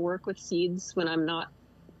do more work with seeds when I'm not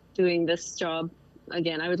doing this job.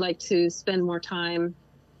 Again, I would like to spend more time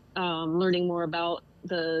learning more about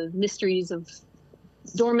the mysteries of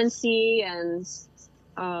dormancy and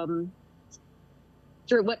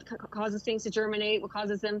what causes things to germinate, what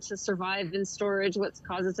causes them to survive in storage, what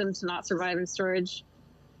causes them to not survive in storage.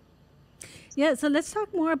 Yeah, so let's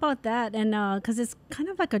talk more about that, and because it's kind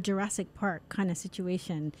of like a Jurassic Park kind of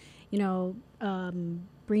situation,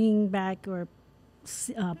 bringing back or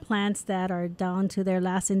plants that are down to their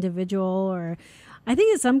last individual, or I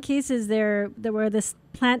think in some cases there where this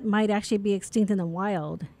plant might actually be extinct in the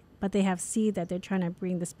wild, but they have seed that they're trying to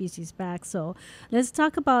bring the species back. So let's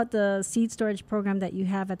talk about the seed storage program that you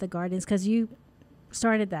have at the gardens, because you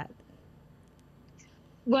started that.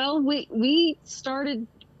 Well, we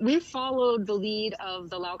followed the lead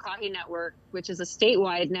of the Laukahi Network, which is a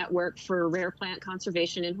statewide network for rare plant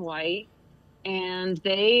conservation in Hawaii. And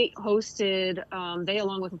they hosted,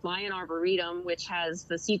 along with Lion Arboretum, which has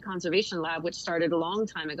the Seed Conservation Lab, which started a long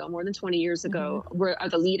time ago, more than 20 years ago, are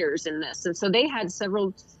the leaders in this. And so they had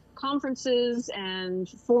several conferences and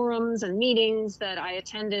forums and meetings that I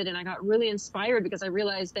attended, and I got really inspired because I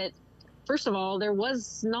realized that, first of all, there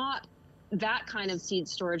was not that kind of seed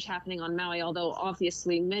storage happening on Maui, although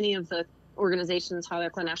obviously many of the organizations,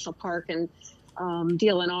 Hawaiian National Park and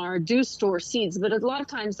DLNR, do store seeds, but a lot of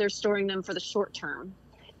times they're storing them for the short term.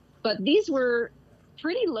 But these were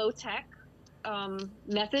pretty low-tech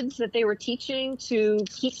methods that they were teaching to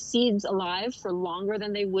keep seeds alive for longer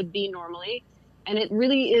than they would be normally. And it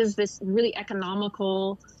really is this really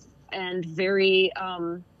economical and very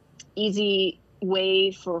easy way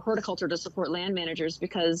for horticulture to support land managers,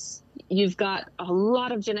 because you've got a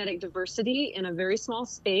lot of genetic diversity in a very small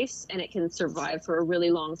space, and it can survive for a really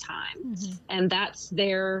long time. And that's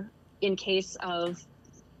there in case of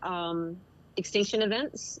extinction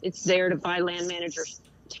events. It's there to buy land managers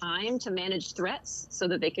time to manage threats so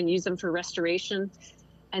that they can use them for restoration.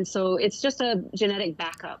 And so it's just a genetic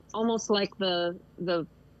backup, almost like the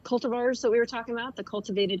cultivars that we were talking about, the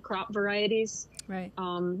cultivated crop varieties. Right.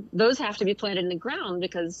 Those have to be planted in the ground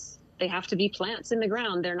because they have to be plants in the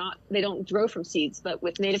ground. They don't grow from seeds. But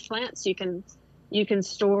with native plants, you can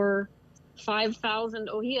store 5,000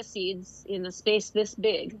 ohia seeds in a space this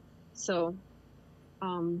big. So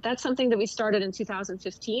that's something that we started in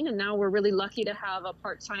 2015, and now we're really lucky to have a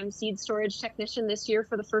part-time seed storage technician this year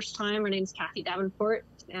for the first time. Her name's Kathy Davenport,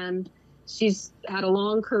 and she's had a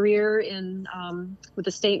long career in with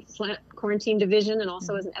the state plant quarantine division and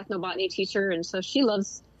also as an ethnobotany teacher. And so she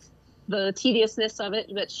loves the tediousness of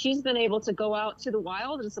it, but she's been able to go out to the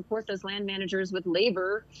wild and support those land managers with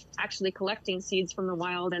labor, actually collecting seeds from the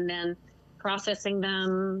wild and then processing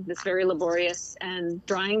them. It's very laborious, and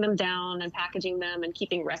drying them down and packaging them and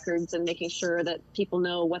keeping records and making sure that people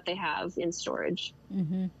know what they have in storage.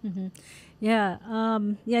 Yeah,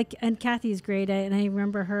 and Kathy's great, and I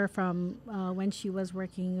remember her from when she was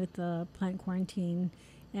working with the plant quarantine,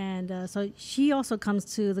 and so she also comes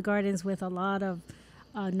to the gardens with a lot of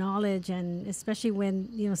knowledge, and especially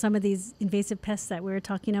when some of these invasive pests that we were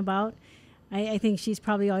talking about. I think she's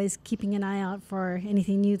probably always keeping an eye out for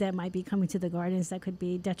anything new that might be coming to the gardens that could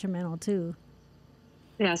be detrimental too.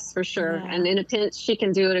 Yes, for sure. Yeah. And in a pinch, she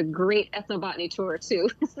can do a great ethnobotany tour too.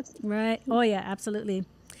 Right. Oh yeah, absolutely.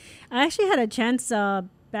 I actually had a chance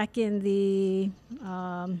back in the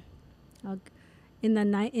uh, in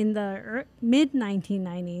the mid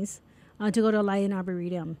 1990s to go to Lion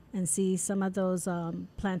Arboretum and see some of those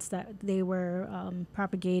plants that they were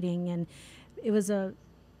propagating, and it was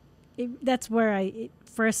that's where I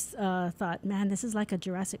first thought, man, this is like a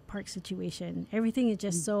Jurassic Park situation. Everything is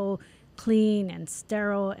just so clean and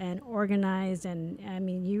sterile and organized, and I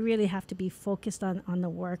mean, you really have to be focused on the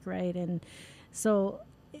work, right? And so,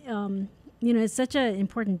 it's such an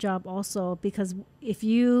important job also, because if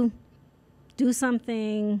you do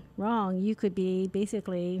something wrong, you could be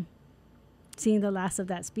basically seeing the last of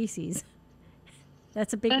that species.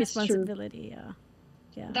 That's a big That's true. responsibility. Yeah.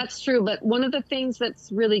 Yeah. That's true. But one of the things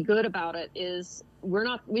that's really good about it is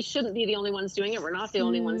we shouldn't be the only ones doing it. We're not the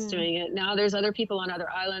only ones doing it. Now there's other people on other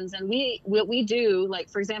islands. And what we do, like,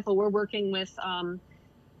 for example, we're working with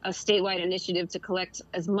a statewide initiative to collect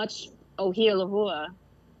as much ohia lahua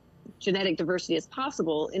genetic diversity as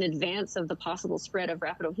possible in advance of the possible spread of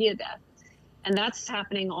rapid ohia death. And that's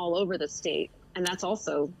happening all over the state. And that's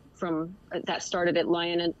also that started at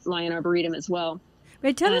Lion Arboretum as well.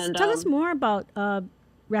 Right, tell us more about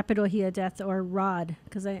rapid ohia death, or ROD,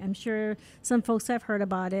 because I'm sure some folks have heard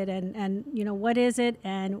about it, and what is it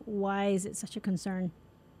and why is it such a concern?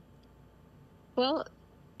 Well,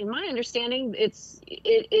 in my understanding, it's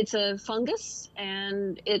a fungus,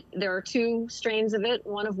 and there are two strains of it,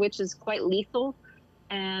 one of which is quite lethal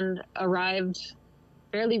and arrived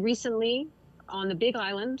fairly recently on the Big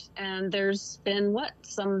Island. And there's been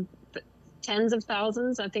some tens of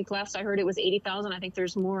thousands. I think last I heard it was 80,000. I think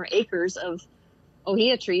there's more acres of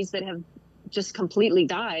ohia trees that have just completely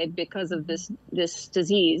died because of this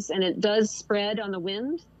disease. And it does spread on the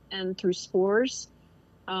wind and through spores.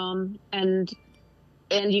 And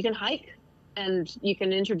you can hike, and you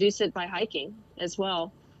can introduce it by hiking as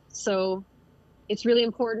well. So it's really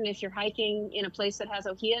important, if you're hiking in a place that has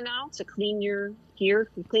ohia now, to clean your gear,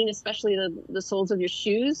 clean especially the soles of your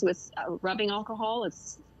shoes with rubbing alcohol.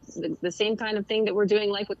 It's the same kind of thing that we're doing,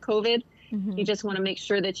 like with COVID. Mm-hmm. You just want to make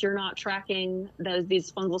sure that you're not tracking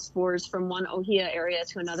these fungal spores from one ohia area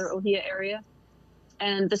to another ohia area.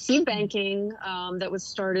 And the seed banking that was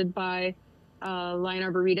started by Lion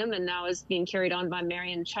Arboretum and now is being carried on by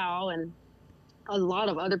Marion Chow and a lot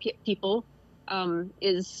of other people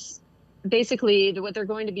is basically what they're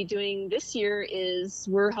going to be doing this year is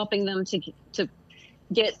we're helping them to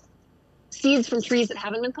get seeds from trees that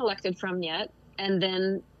haven't been collected from yet. And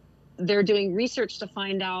then they're doing research to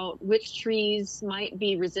find out which trees might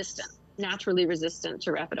be naturally resistant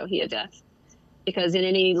to rapid ohia death. Because in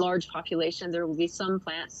any large population, there will be some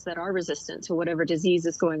plants that are resistant to whatever disease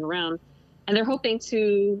is going around. And they're hoping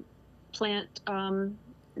to plant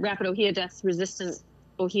rapid ohia death resistant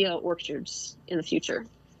ohia orchards in the future,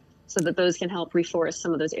 so that those can help reforest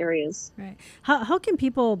some of those areas. Right. How can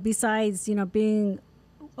people, besides being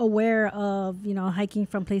aware of hiking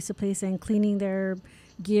from place to place and cleaning their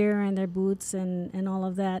gear and their boots and all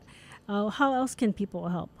of that, how else can people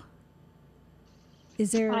help?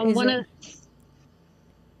 Is there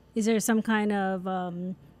some kind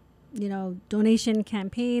of donation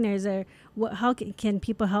campaign, or is there how can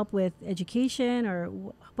people help with education, or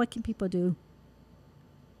what can people do?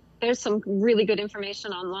 There's some really good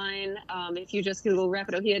information online. If you just Google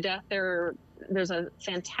rapid ohia death, there's a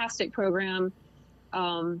fantastic program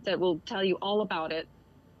that will tell you all about it.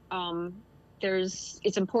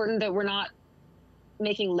 It's important that we're not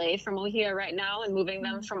making lei from ohia right now and moving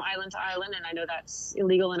them from island to island. And I know that's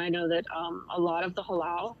illegal. And I know that a lot of the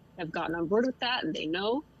halau have gotten on board with that, and they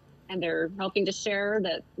know, and they're helping to share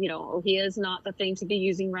that, ohia is not the thing to be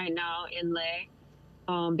using right now in lei.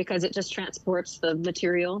 Because it just transports the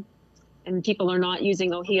material, and people are not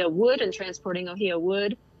using ohia wood and transporting ohia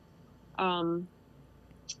wood. And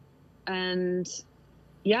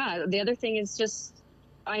yeah, the other thing is just,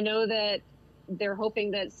 I know that they're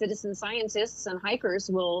hoping that citizen scientists and hikers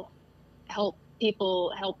will help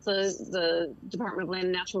the Department of Land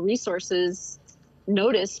and Natural Resources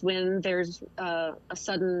notice when there's a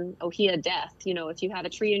sudden ohia death. If you have a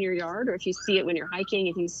tree in your yard, or if you see it when you're hiking,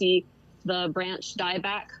 if you see the branch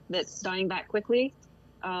that's dying back quickly,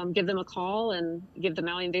 give them a call, and give the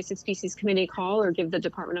Maui Invasive Species Committee a call, or give the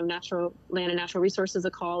Department of Land and Natural Resources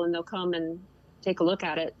a call, and they'll come and take a look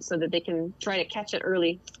at it so that they can try to catch it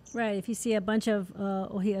early. Right. If you see a bunch of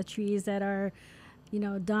ohia trees that are,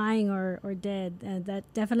 dying or dead, that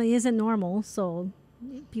definitely isn't normal. So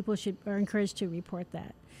people are encouraged to report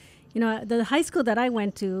that. The high school that I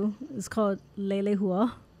went to is called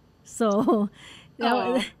Lelehua. So,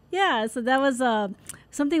 so that was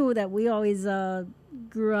something that we always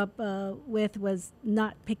grew up with was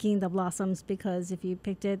not picking the blossoms, because if you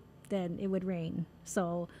picked it, then it would rain.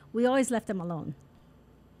 So we always left them alone.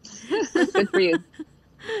 Good for you.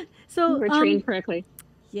 You So were trained correctly.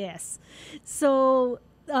 yes. So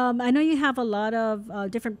I know you have a lot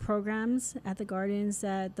of different programs at the gardens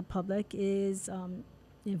that the public is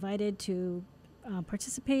invited to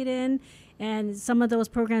participate in. And some of those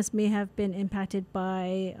programs may have been impacted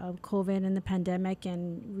by COVID and the pandemic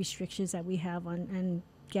and restrictions that we have on and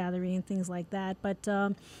gathering and things like that. But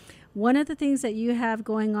one of the things that you have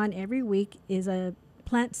going on every week is a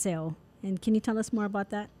plant sale. And can you tell us more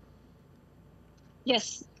about that?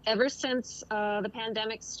 Yes, ever since the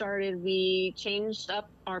pandemic started, we changed up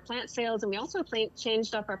our plant sales, and we also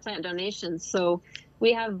changed up our plant donations. So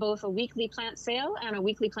we have both a weekly plant sale and a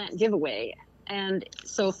weekly plant giveaway. And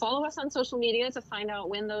so follow us on social media to find out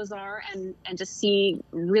when those are, and to see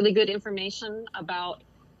really good information about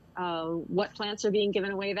what plants are being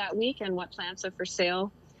given away that week and what plants are for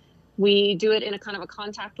sale. We do it in a kind of a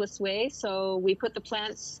contactless way. So we put the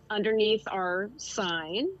plants underneath our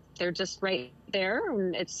sign. They're just right there.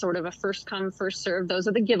 And it's sort of a first come, first serve. Those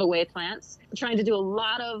are the giveaway plants. I'm trying to do a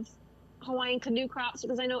lot of Hawaiian canoe crops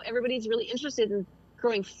because I know everybody's really interested in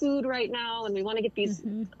growing food right now. And we want to get these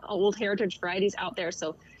old heritage varieties out there.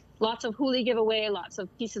 So lots of huli giveaway, lots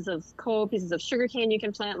of pieces of pieces of sugarcane you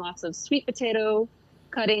can plant, lots of sweet potato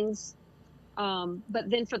cuttings. But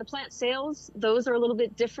then for the plant sales, those are a little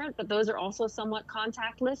bit different, but those are also somewhat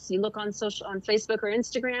contactless. You look on Facebook or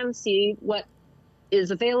Instagram, see what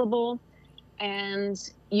is available, and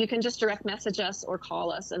you can just direct message us or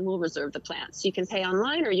call us and we'll reserve the plants. You can pay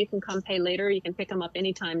online or you can come pay later. You can pick them up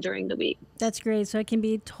anytime during the week. That's great. So it can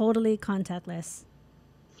be totally contactless.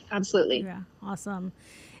 Absolutely. Yeah, awesome.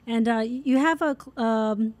 And you have a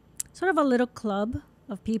sort of a little club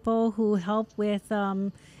of people who help with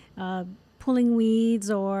pulling weeds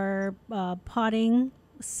or potting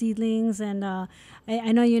seedlings. And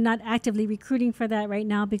I know you're not actively recruiting for that right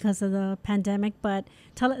now because of the pandemic, but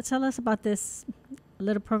tell us about this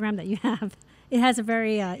little program that you have. It has a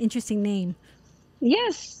very interesting name.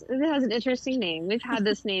 Yes, it has an interesting name. We've had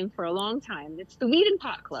this name for a long time. It's the Weed and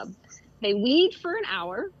Pot Club. They weed for an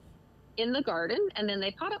hour in the garden, and then they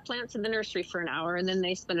pot up plants in the nursery for an hour, and then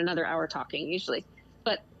they spend another hour talking usually.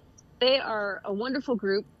 But they are a wonderful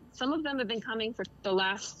group. Some of them have been coming for the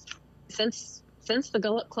last, since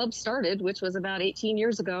the club started, which was about 18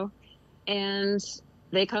 years ago. And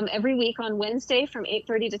they come every week on Wednesday from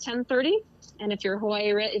 8:30 to 10:30. And if you're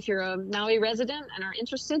if you're a Maui resident and are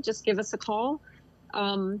interested, just give us a call.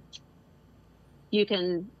 You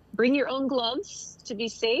can bring your own gloves to be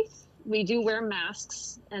safe. We do wear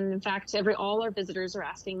masks. And in fact, all our visitors are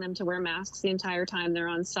asking them to wear masks the entire time they're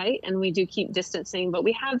on site. And we do keep distancing, but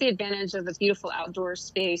we have the advantage of a beautiful outdoor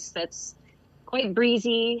space that's quite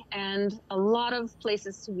breezy and a lot of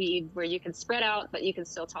places to weed where you can spread out, but you can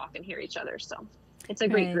still talk and hear each other. So it's a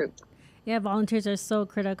great group. Yeah, volunteers are so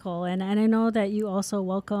critical. And I know that you also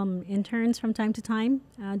welcome interns from time to time.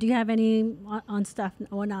 Do you have any on staff,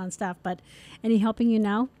 or not on staff, but any helping you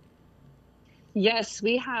now? Yes,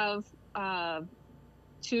 we have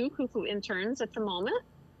 2 cuckoo interns at the moment.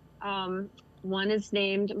 One is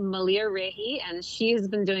named Malia Rehi, and she has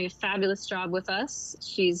been doing a fabulous job with us.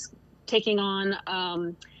 She's taking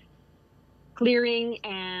on clearing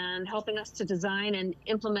and helping us to design and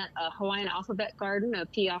implement a Hawaiian alphabet garden, a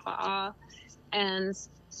pi'afa'a. And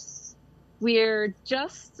we're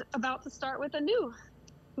just about to start with a new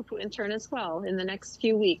cuckoo intern as well in the next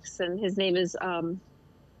few weeks. And his name is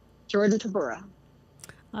Jordan Tabura.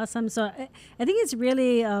 Awesome. So I think it's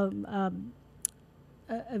really a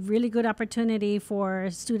really good opportunity for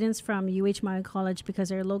students from Maui College because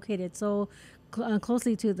they're located so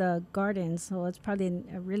closely to the gardens. So it's probably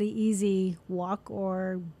a really easy walk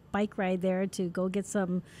or bike ride there to go get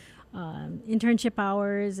some internship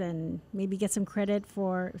hours and maybe get some credit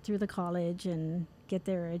through the college and get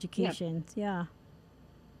their education. Yep. Yeah.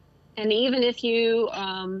 And even if you,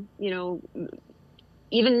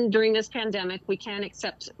 even during this pandemic, we can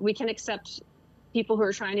accept people who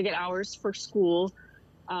are trying to get hours for school.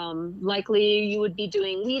 Likely you would be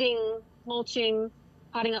doing weeding, mulching,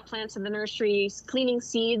 potting up plants in the nursery, cleaning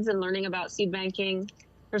seeds and learning about seed banking.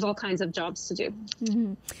 There's all kinds of jobs to do.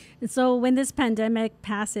 Mm-hmm. And so when this pandemic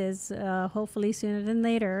passes, hopefully sooner than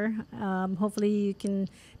later, hopefully you can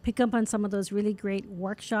pick up on some of those really great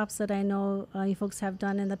workshops that I know you folks have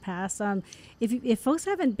done in the past. If folks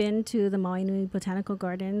haven't been to the Maui Nui Botanical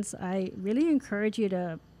Gardens, I really encourage you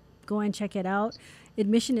to go and check it out.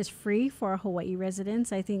 Admission is free for Hawaii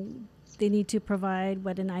residents. I think they need to provide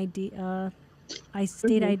an ID,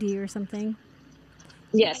 state ID or something.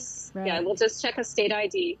 Yes. Yeah, Right. we'll just check a state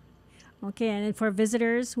ID. Okay, and then for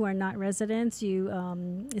visitors who are not residents,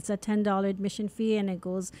 it's a $10 admission fee, and it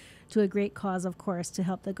goes to a great cause, of course, to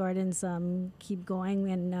help the gardens keep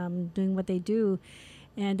going and doing what they do.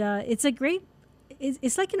 And it's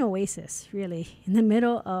like an oasis, really, in the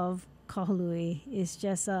middle of Kahului. It's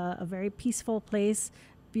just a very peaceful place,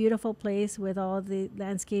 beautiful place with all the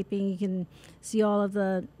landscaping. You can see all of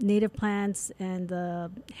the native plants and the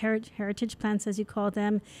heritage plants, as you call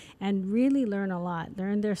them, and really learn a lot,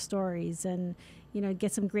 learn their stories, and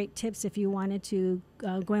get some great tips if you wanted to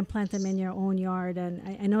go and plant them in your own yard.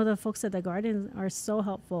 And I know the folks at the garden are so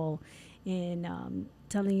helpful in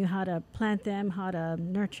telling you how to plant them, how to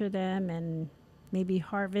nurture them, and maybe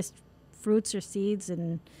harvest fruits or seeds,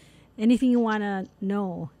 and anything you want to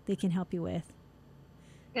know, they can help you with.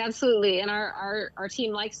 Absolutely. And our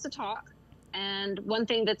team likes to talk. And one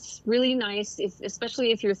thing that's really nice,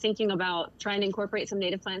 especially if you're thinking about trying to incorporate some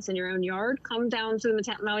native plants in your own yard, come down to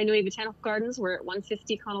the Maui Nui Botanical Gardens. We're at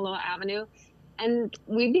 150 Kanaloa Avenue. And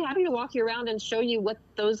we'd be happy to walk you around and show you what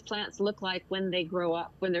those plants look like when they grow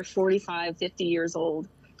up, when they're 45, 50 years old.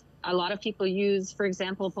 A lot of people use, for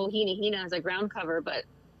example, Pohinihina as a ground cover, but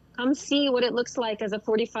come see what it looks like as a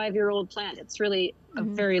 45-year-old plant. It's really a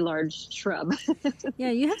very large shrub.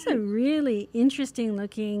 Yeah, you have some really interesting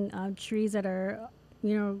looking trees that are,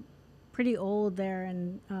 pretty old there,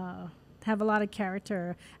 and have a lot of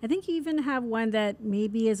character. I think you even have one that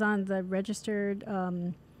maybe is on the registered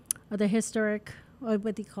or the historic, or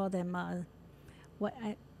what do you call them?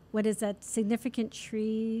 What is that? Significant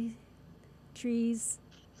trees?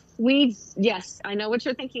 Yes, I know what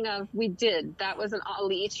you're thinking of. We did. That was an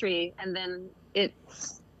ali'i tree, and then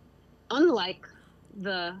unlike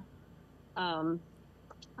the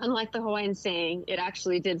unlike the Hawaiian saying, it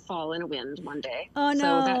actually did fall in a wind one day. Oh So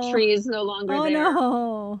that no! tree is no longer Oh there.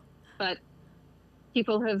 no! But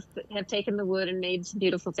people have taken the wood and made some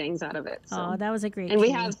beautiful things out of it. So. Oh, that was a great. And tree.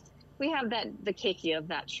 we have the keiki of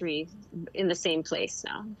that tree in the same place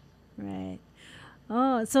now. Right.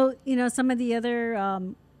 Oh, so some of the other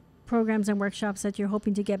programs and workshops that you're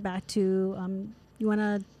hoping to get back to. You want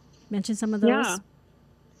to mention some of those? Yeah.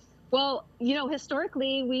 Well,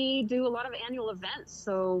 historically, we do a lot of annual events.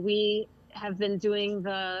 So we have been doing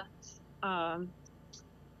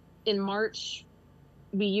in March,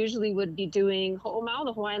 we usually would be doing Ho'omau,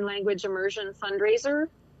 the Hawaiian language immersion fundraiser.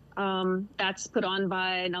 That's put on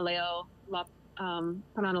by Naleo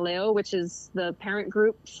Pananaleo, which is the parent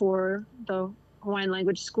group for the Hawaiian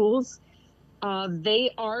language schools.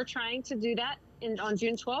 They are trying to do that on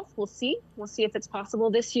June 12th. We'll see. We'll see if it's possible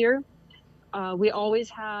this year. We always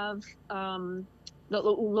have the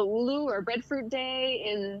La'ulu, or Breadfruit Day,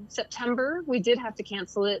 in September. We did have to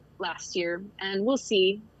cancel it last year, and we'll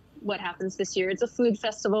see what happens this year. It's a food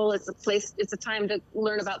festival. It's a time to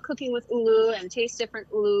learn about cooking with ulu and taste different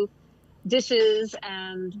ulu dishes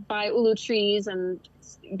and buy ulu trees and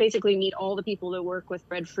basically meet all the people that work with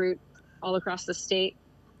breadfruit all across the state.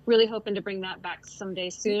 Really hoping to bring that back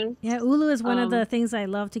someday soon. Yeah, ulu is one of the things I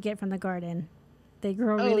love to get from the garden. They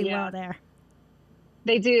grow really well there.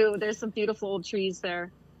 They do. There's some beautiful old trees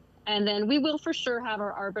there. And then we will for sure have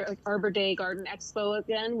our Arbor Day Garden Expo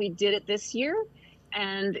again. We did it this year,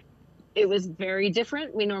 and it was very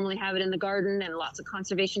different. We normally have it in the garden and lots of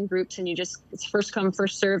conservation groups, and it's first come,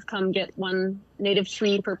 first serve. Come get one native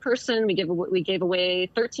tree per person. We gave away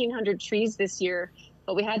 1,300 trees this year,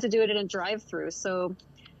 but we had to do it in a drive-through. So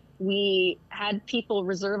we had people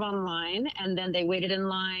reserve online, and then they waited in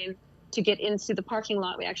line to get into the parking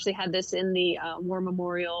lot. We actually had this in the War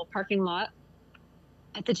Memorial parking lot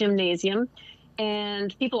at the gymnasium.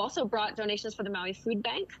 And people also brought donations for the Maui Food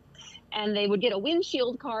Bank. And they would get a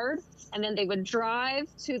windshield card, and then they would drive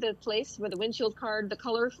to the place where the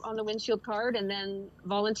color on the windshield card, and then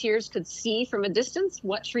volunteers could see from a distance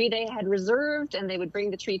what tree they had reserved, and they would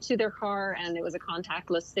bring the tree to their car, and it was a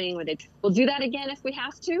contactless thing where we'll do that again if we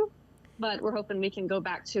have to, but we're hoping we can go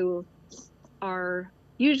back to our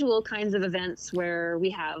usual kinds of events where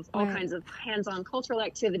we have all kinds of hands-on cultural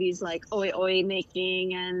activities like oi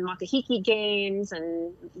making and makahiki games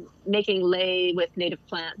and making lei with native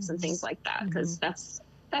plants and things like that, because that's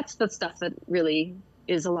the stuff that really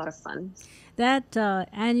is a lot of fun. That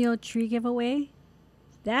annual tree giveaway,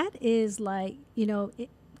 that is like,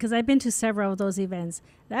 because I've been to several of those events,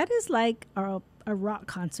 that is like a rock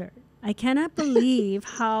concert. I cannot believe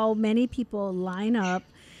how many people line up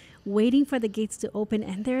waiting for the gates to open,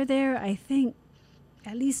 and they're there, I think,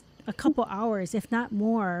 at least a couple hours, if not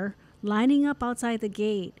more, lining up outside the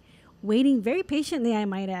gate, waiting very patiently, I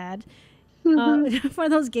might add, for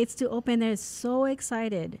those gates to open. They're so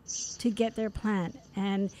excited to get their plant.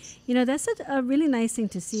 And, that's a really nice thing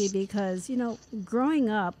to see because, growing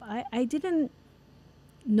up, I didn't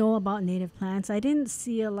know about native plants. I didn't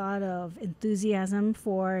see a lot of enthusiasm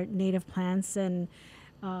for native plants and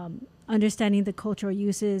understanding the cultural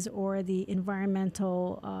uses or the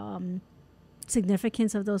environmental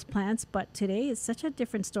significance of those plants. But today it's such a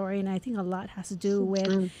different story, and I think a lot has to do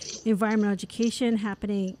with environmental education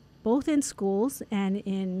happening both in schools and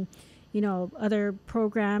in other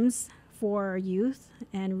programs for youth,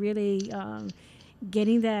 and really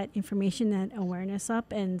getting that information and awareness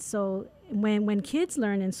up. And so when kids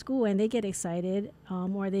learn in school and they get excited,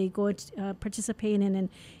 or they go participate in an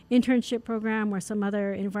internship program or some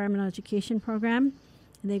other environmental education program,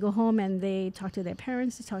 and they go home and they talk to their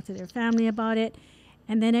parents, they talk to their family about it,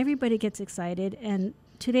 and then everybody gets excited. And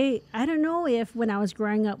today, I don't know if when I was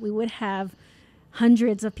growing up, we would have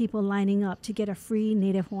hundreds of people lining up to get a free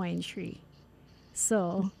Native Hawaiian tree.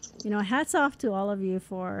 So, hats off to all of you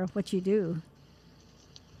for what you do.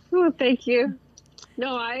 Oh, thank you.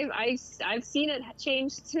 No, I've seen it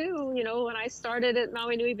change too. When I started at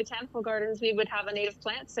Maui Nui Botanical Gardens, we would have a native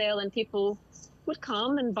plant sale and people would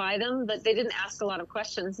come and buy them, but they didn't ask a lot of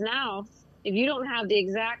questions. Now, if you don't have the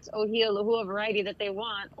exact Ohia Lahua variety that they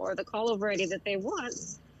want or the kalo variety that they want,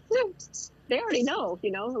 they already know.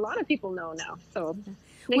 A lot of people know now. So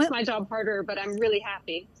it makes my job harder, but I'm really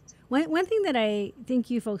happy. One thing that I think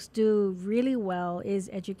you folks do really well is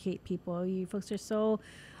educate people. You folks are so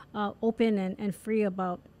open and free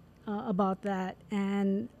about that,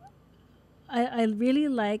 and I really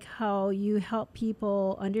like how you help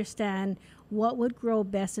people understand what would grow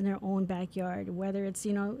best in their own backyard. Whether it's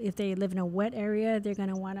if they live in a wet area, they're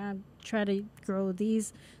going to want to try to grow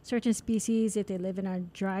these certain species. If they live in a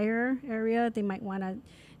drier area, they might want to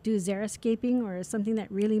do xeriscaping or something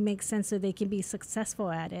that really makes sense so they can be successful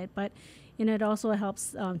at it. But it also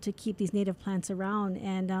helps to keep these native plants around.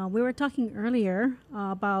 And we were talking earlier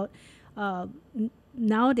about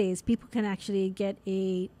nowadays people can actually get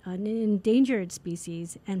an endangered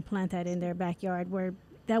species and plant that in their backyard, where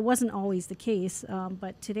that wasn't always the case.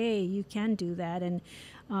 But today you can do that. And,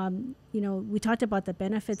 we talked about the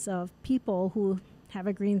benefits of people who have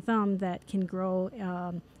a green thumb that can grow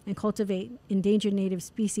and cultivate endangered native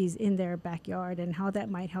species in their backyard, and how that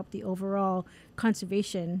might help the overall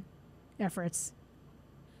conservation efforts.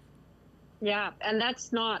 Yeah, and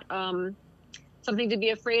that's not something to be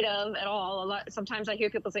afraid of at all. Sometimes I hear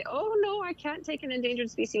people say, "Oh no, I can't take an endangered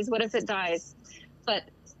species. What if it dies?" But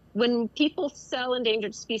when people sell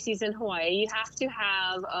endangered species in Hawaii, you have to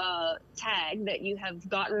have a tag that you have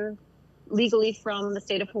gotten legally from the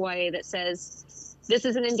state of Hawaii that says this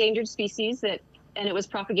is an endangered species and it was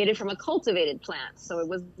propagated from a cultivated plant. So it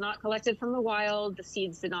was not collected from the wild. The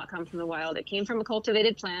seeds did not come from the wild. It came from a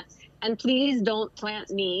cultivated plant. And please don't plant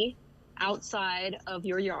me outside of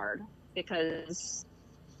your yard, because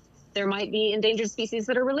there might be endangered species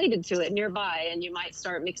that are related to it nearby, and you might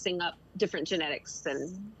start mixing up different genetics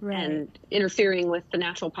and interfering with the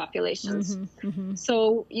natural populations.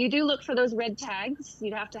 So you do look for those red tags.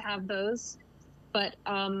 You'd have to have those. But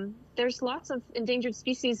there's lots of endangered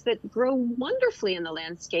species that grow wonderfully in the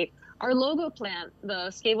landscape. Our logo plant, the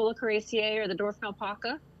Scaevola coriaceae, or the dwarf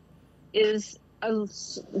alpaca, is a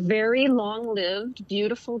very long-lived,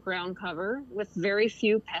 beautiful ground cover with very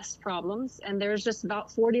few pest problems. And there's just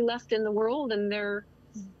about 40 left in the world, and they're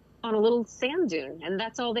on a little sand dune, and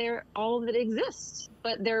that's all that exists.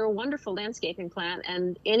 But they're a wonderful landscaping plant,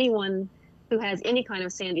 and anyone who has any kind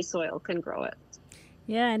of sandy soil can grow it.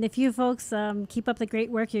 Yeah, and if you folks keep up the great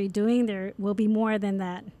work you're doing, there will be more than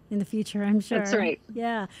that in the future, I'm sure. That's right.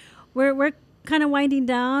 Yeah. We're kind of winding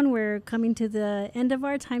down. We're coming to the end of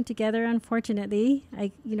our time together, unfortunately.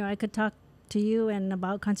 I could talk to you and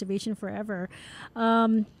about conservation forever.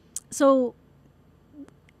 So,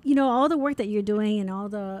 all the work that you're doing and all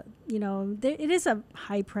the, it is a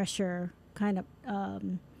high pressure kind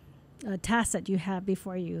of task that you have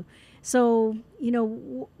before you. So,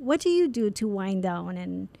 what do you do to wind down?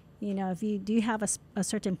 And, do you have a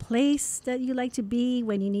certain place that you like to be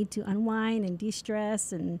when you need to unwind and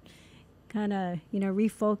de-stress and kind of,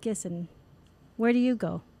 refocus? And where do you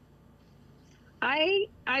go? I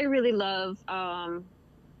really love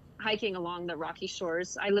hiking along the rocky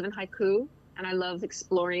shores. I live in Haiku, and I love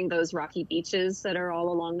exploring those rocky beaches that are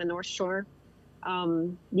all along the North Shore.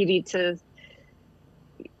 You need to...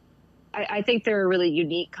 I think they're a really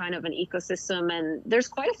unique kind of an ecosystem, and there's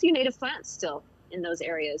quite a few native plants still in those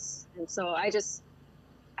areas. And so I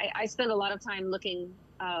spend a lot of time looking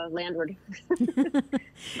landward,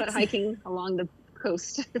 but hiking along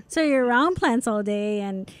coast. So you're around plants all day,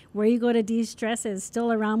 and where you go to de-stress is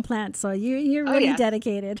still around plants. So you're really yes.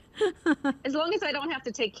 dedicated. As long as I don't have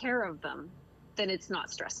to take care of them, then it's not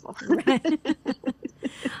stressful. Right.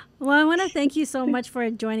 Well, I want to thank you so much for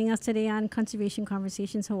joining us today on Conservation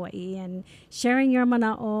Conversations Hawaii and sharing your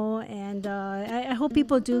mana'o. And I hope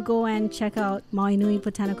people do go and check out Maui Nui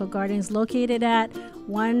Botanical Gardens, located at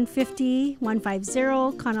 150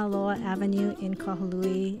 Kanaloa Avenue in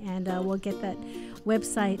Kahului. And we'll get that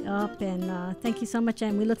website up. And thank you so much.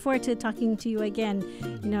 And we look forward to talking to you again,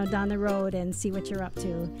 down the road and see what you're up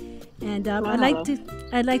to. And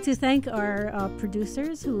I'd like to thank our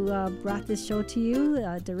producers who brought this show to you,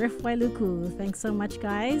 Darif Wailuku. Thanks so much,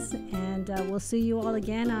 guys, and we'll see you all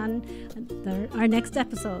again on our next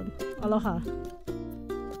episode. Aloha.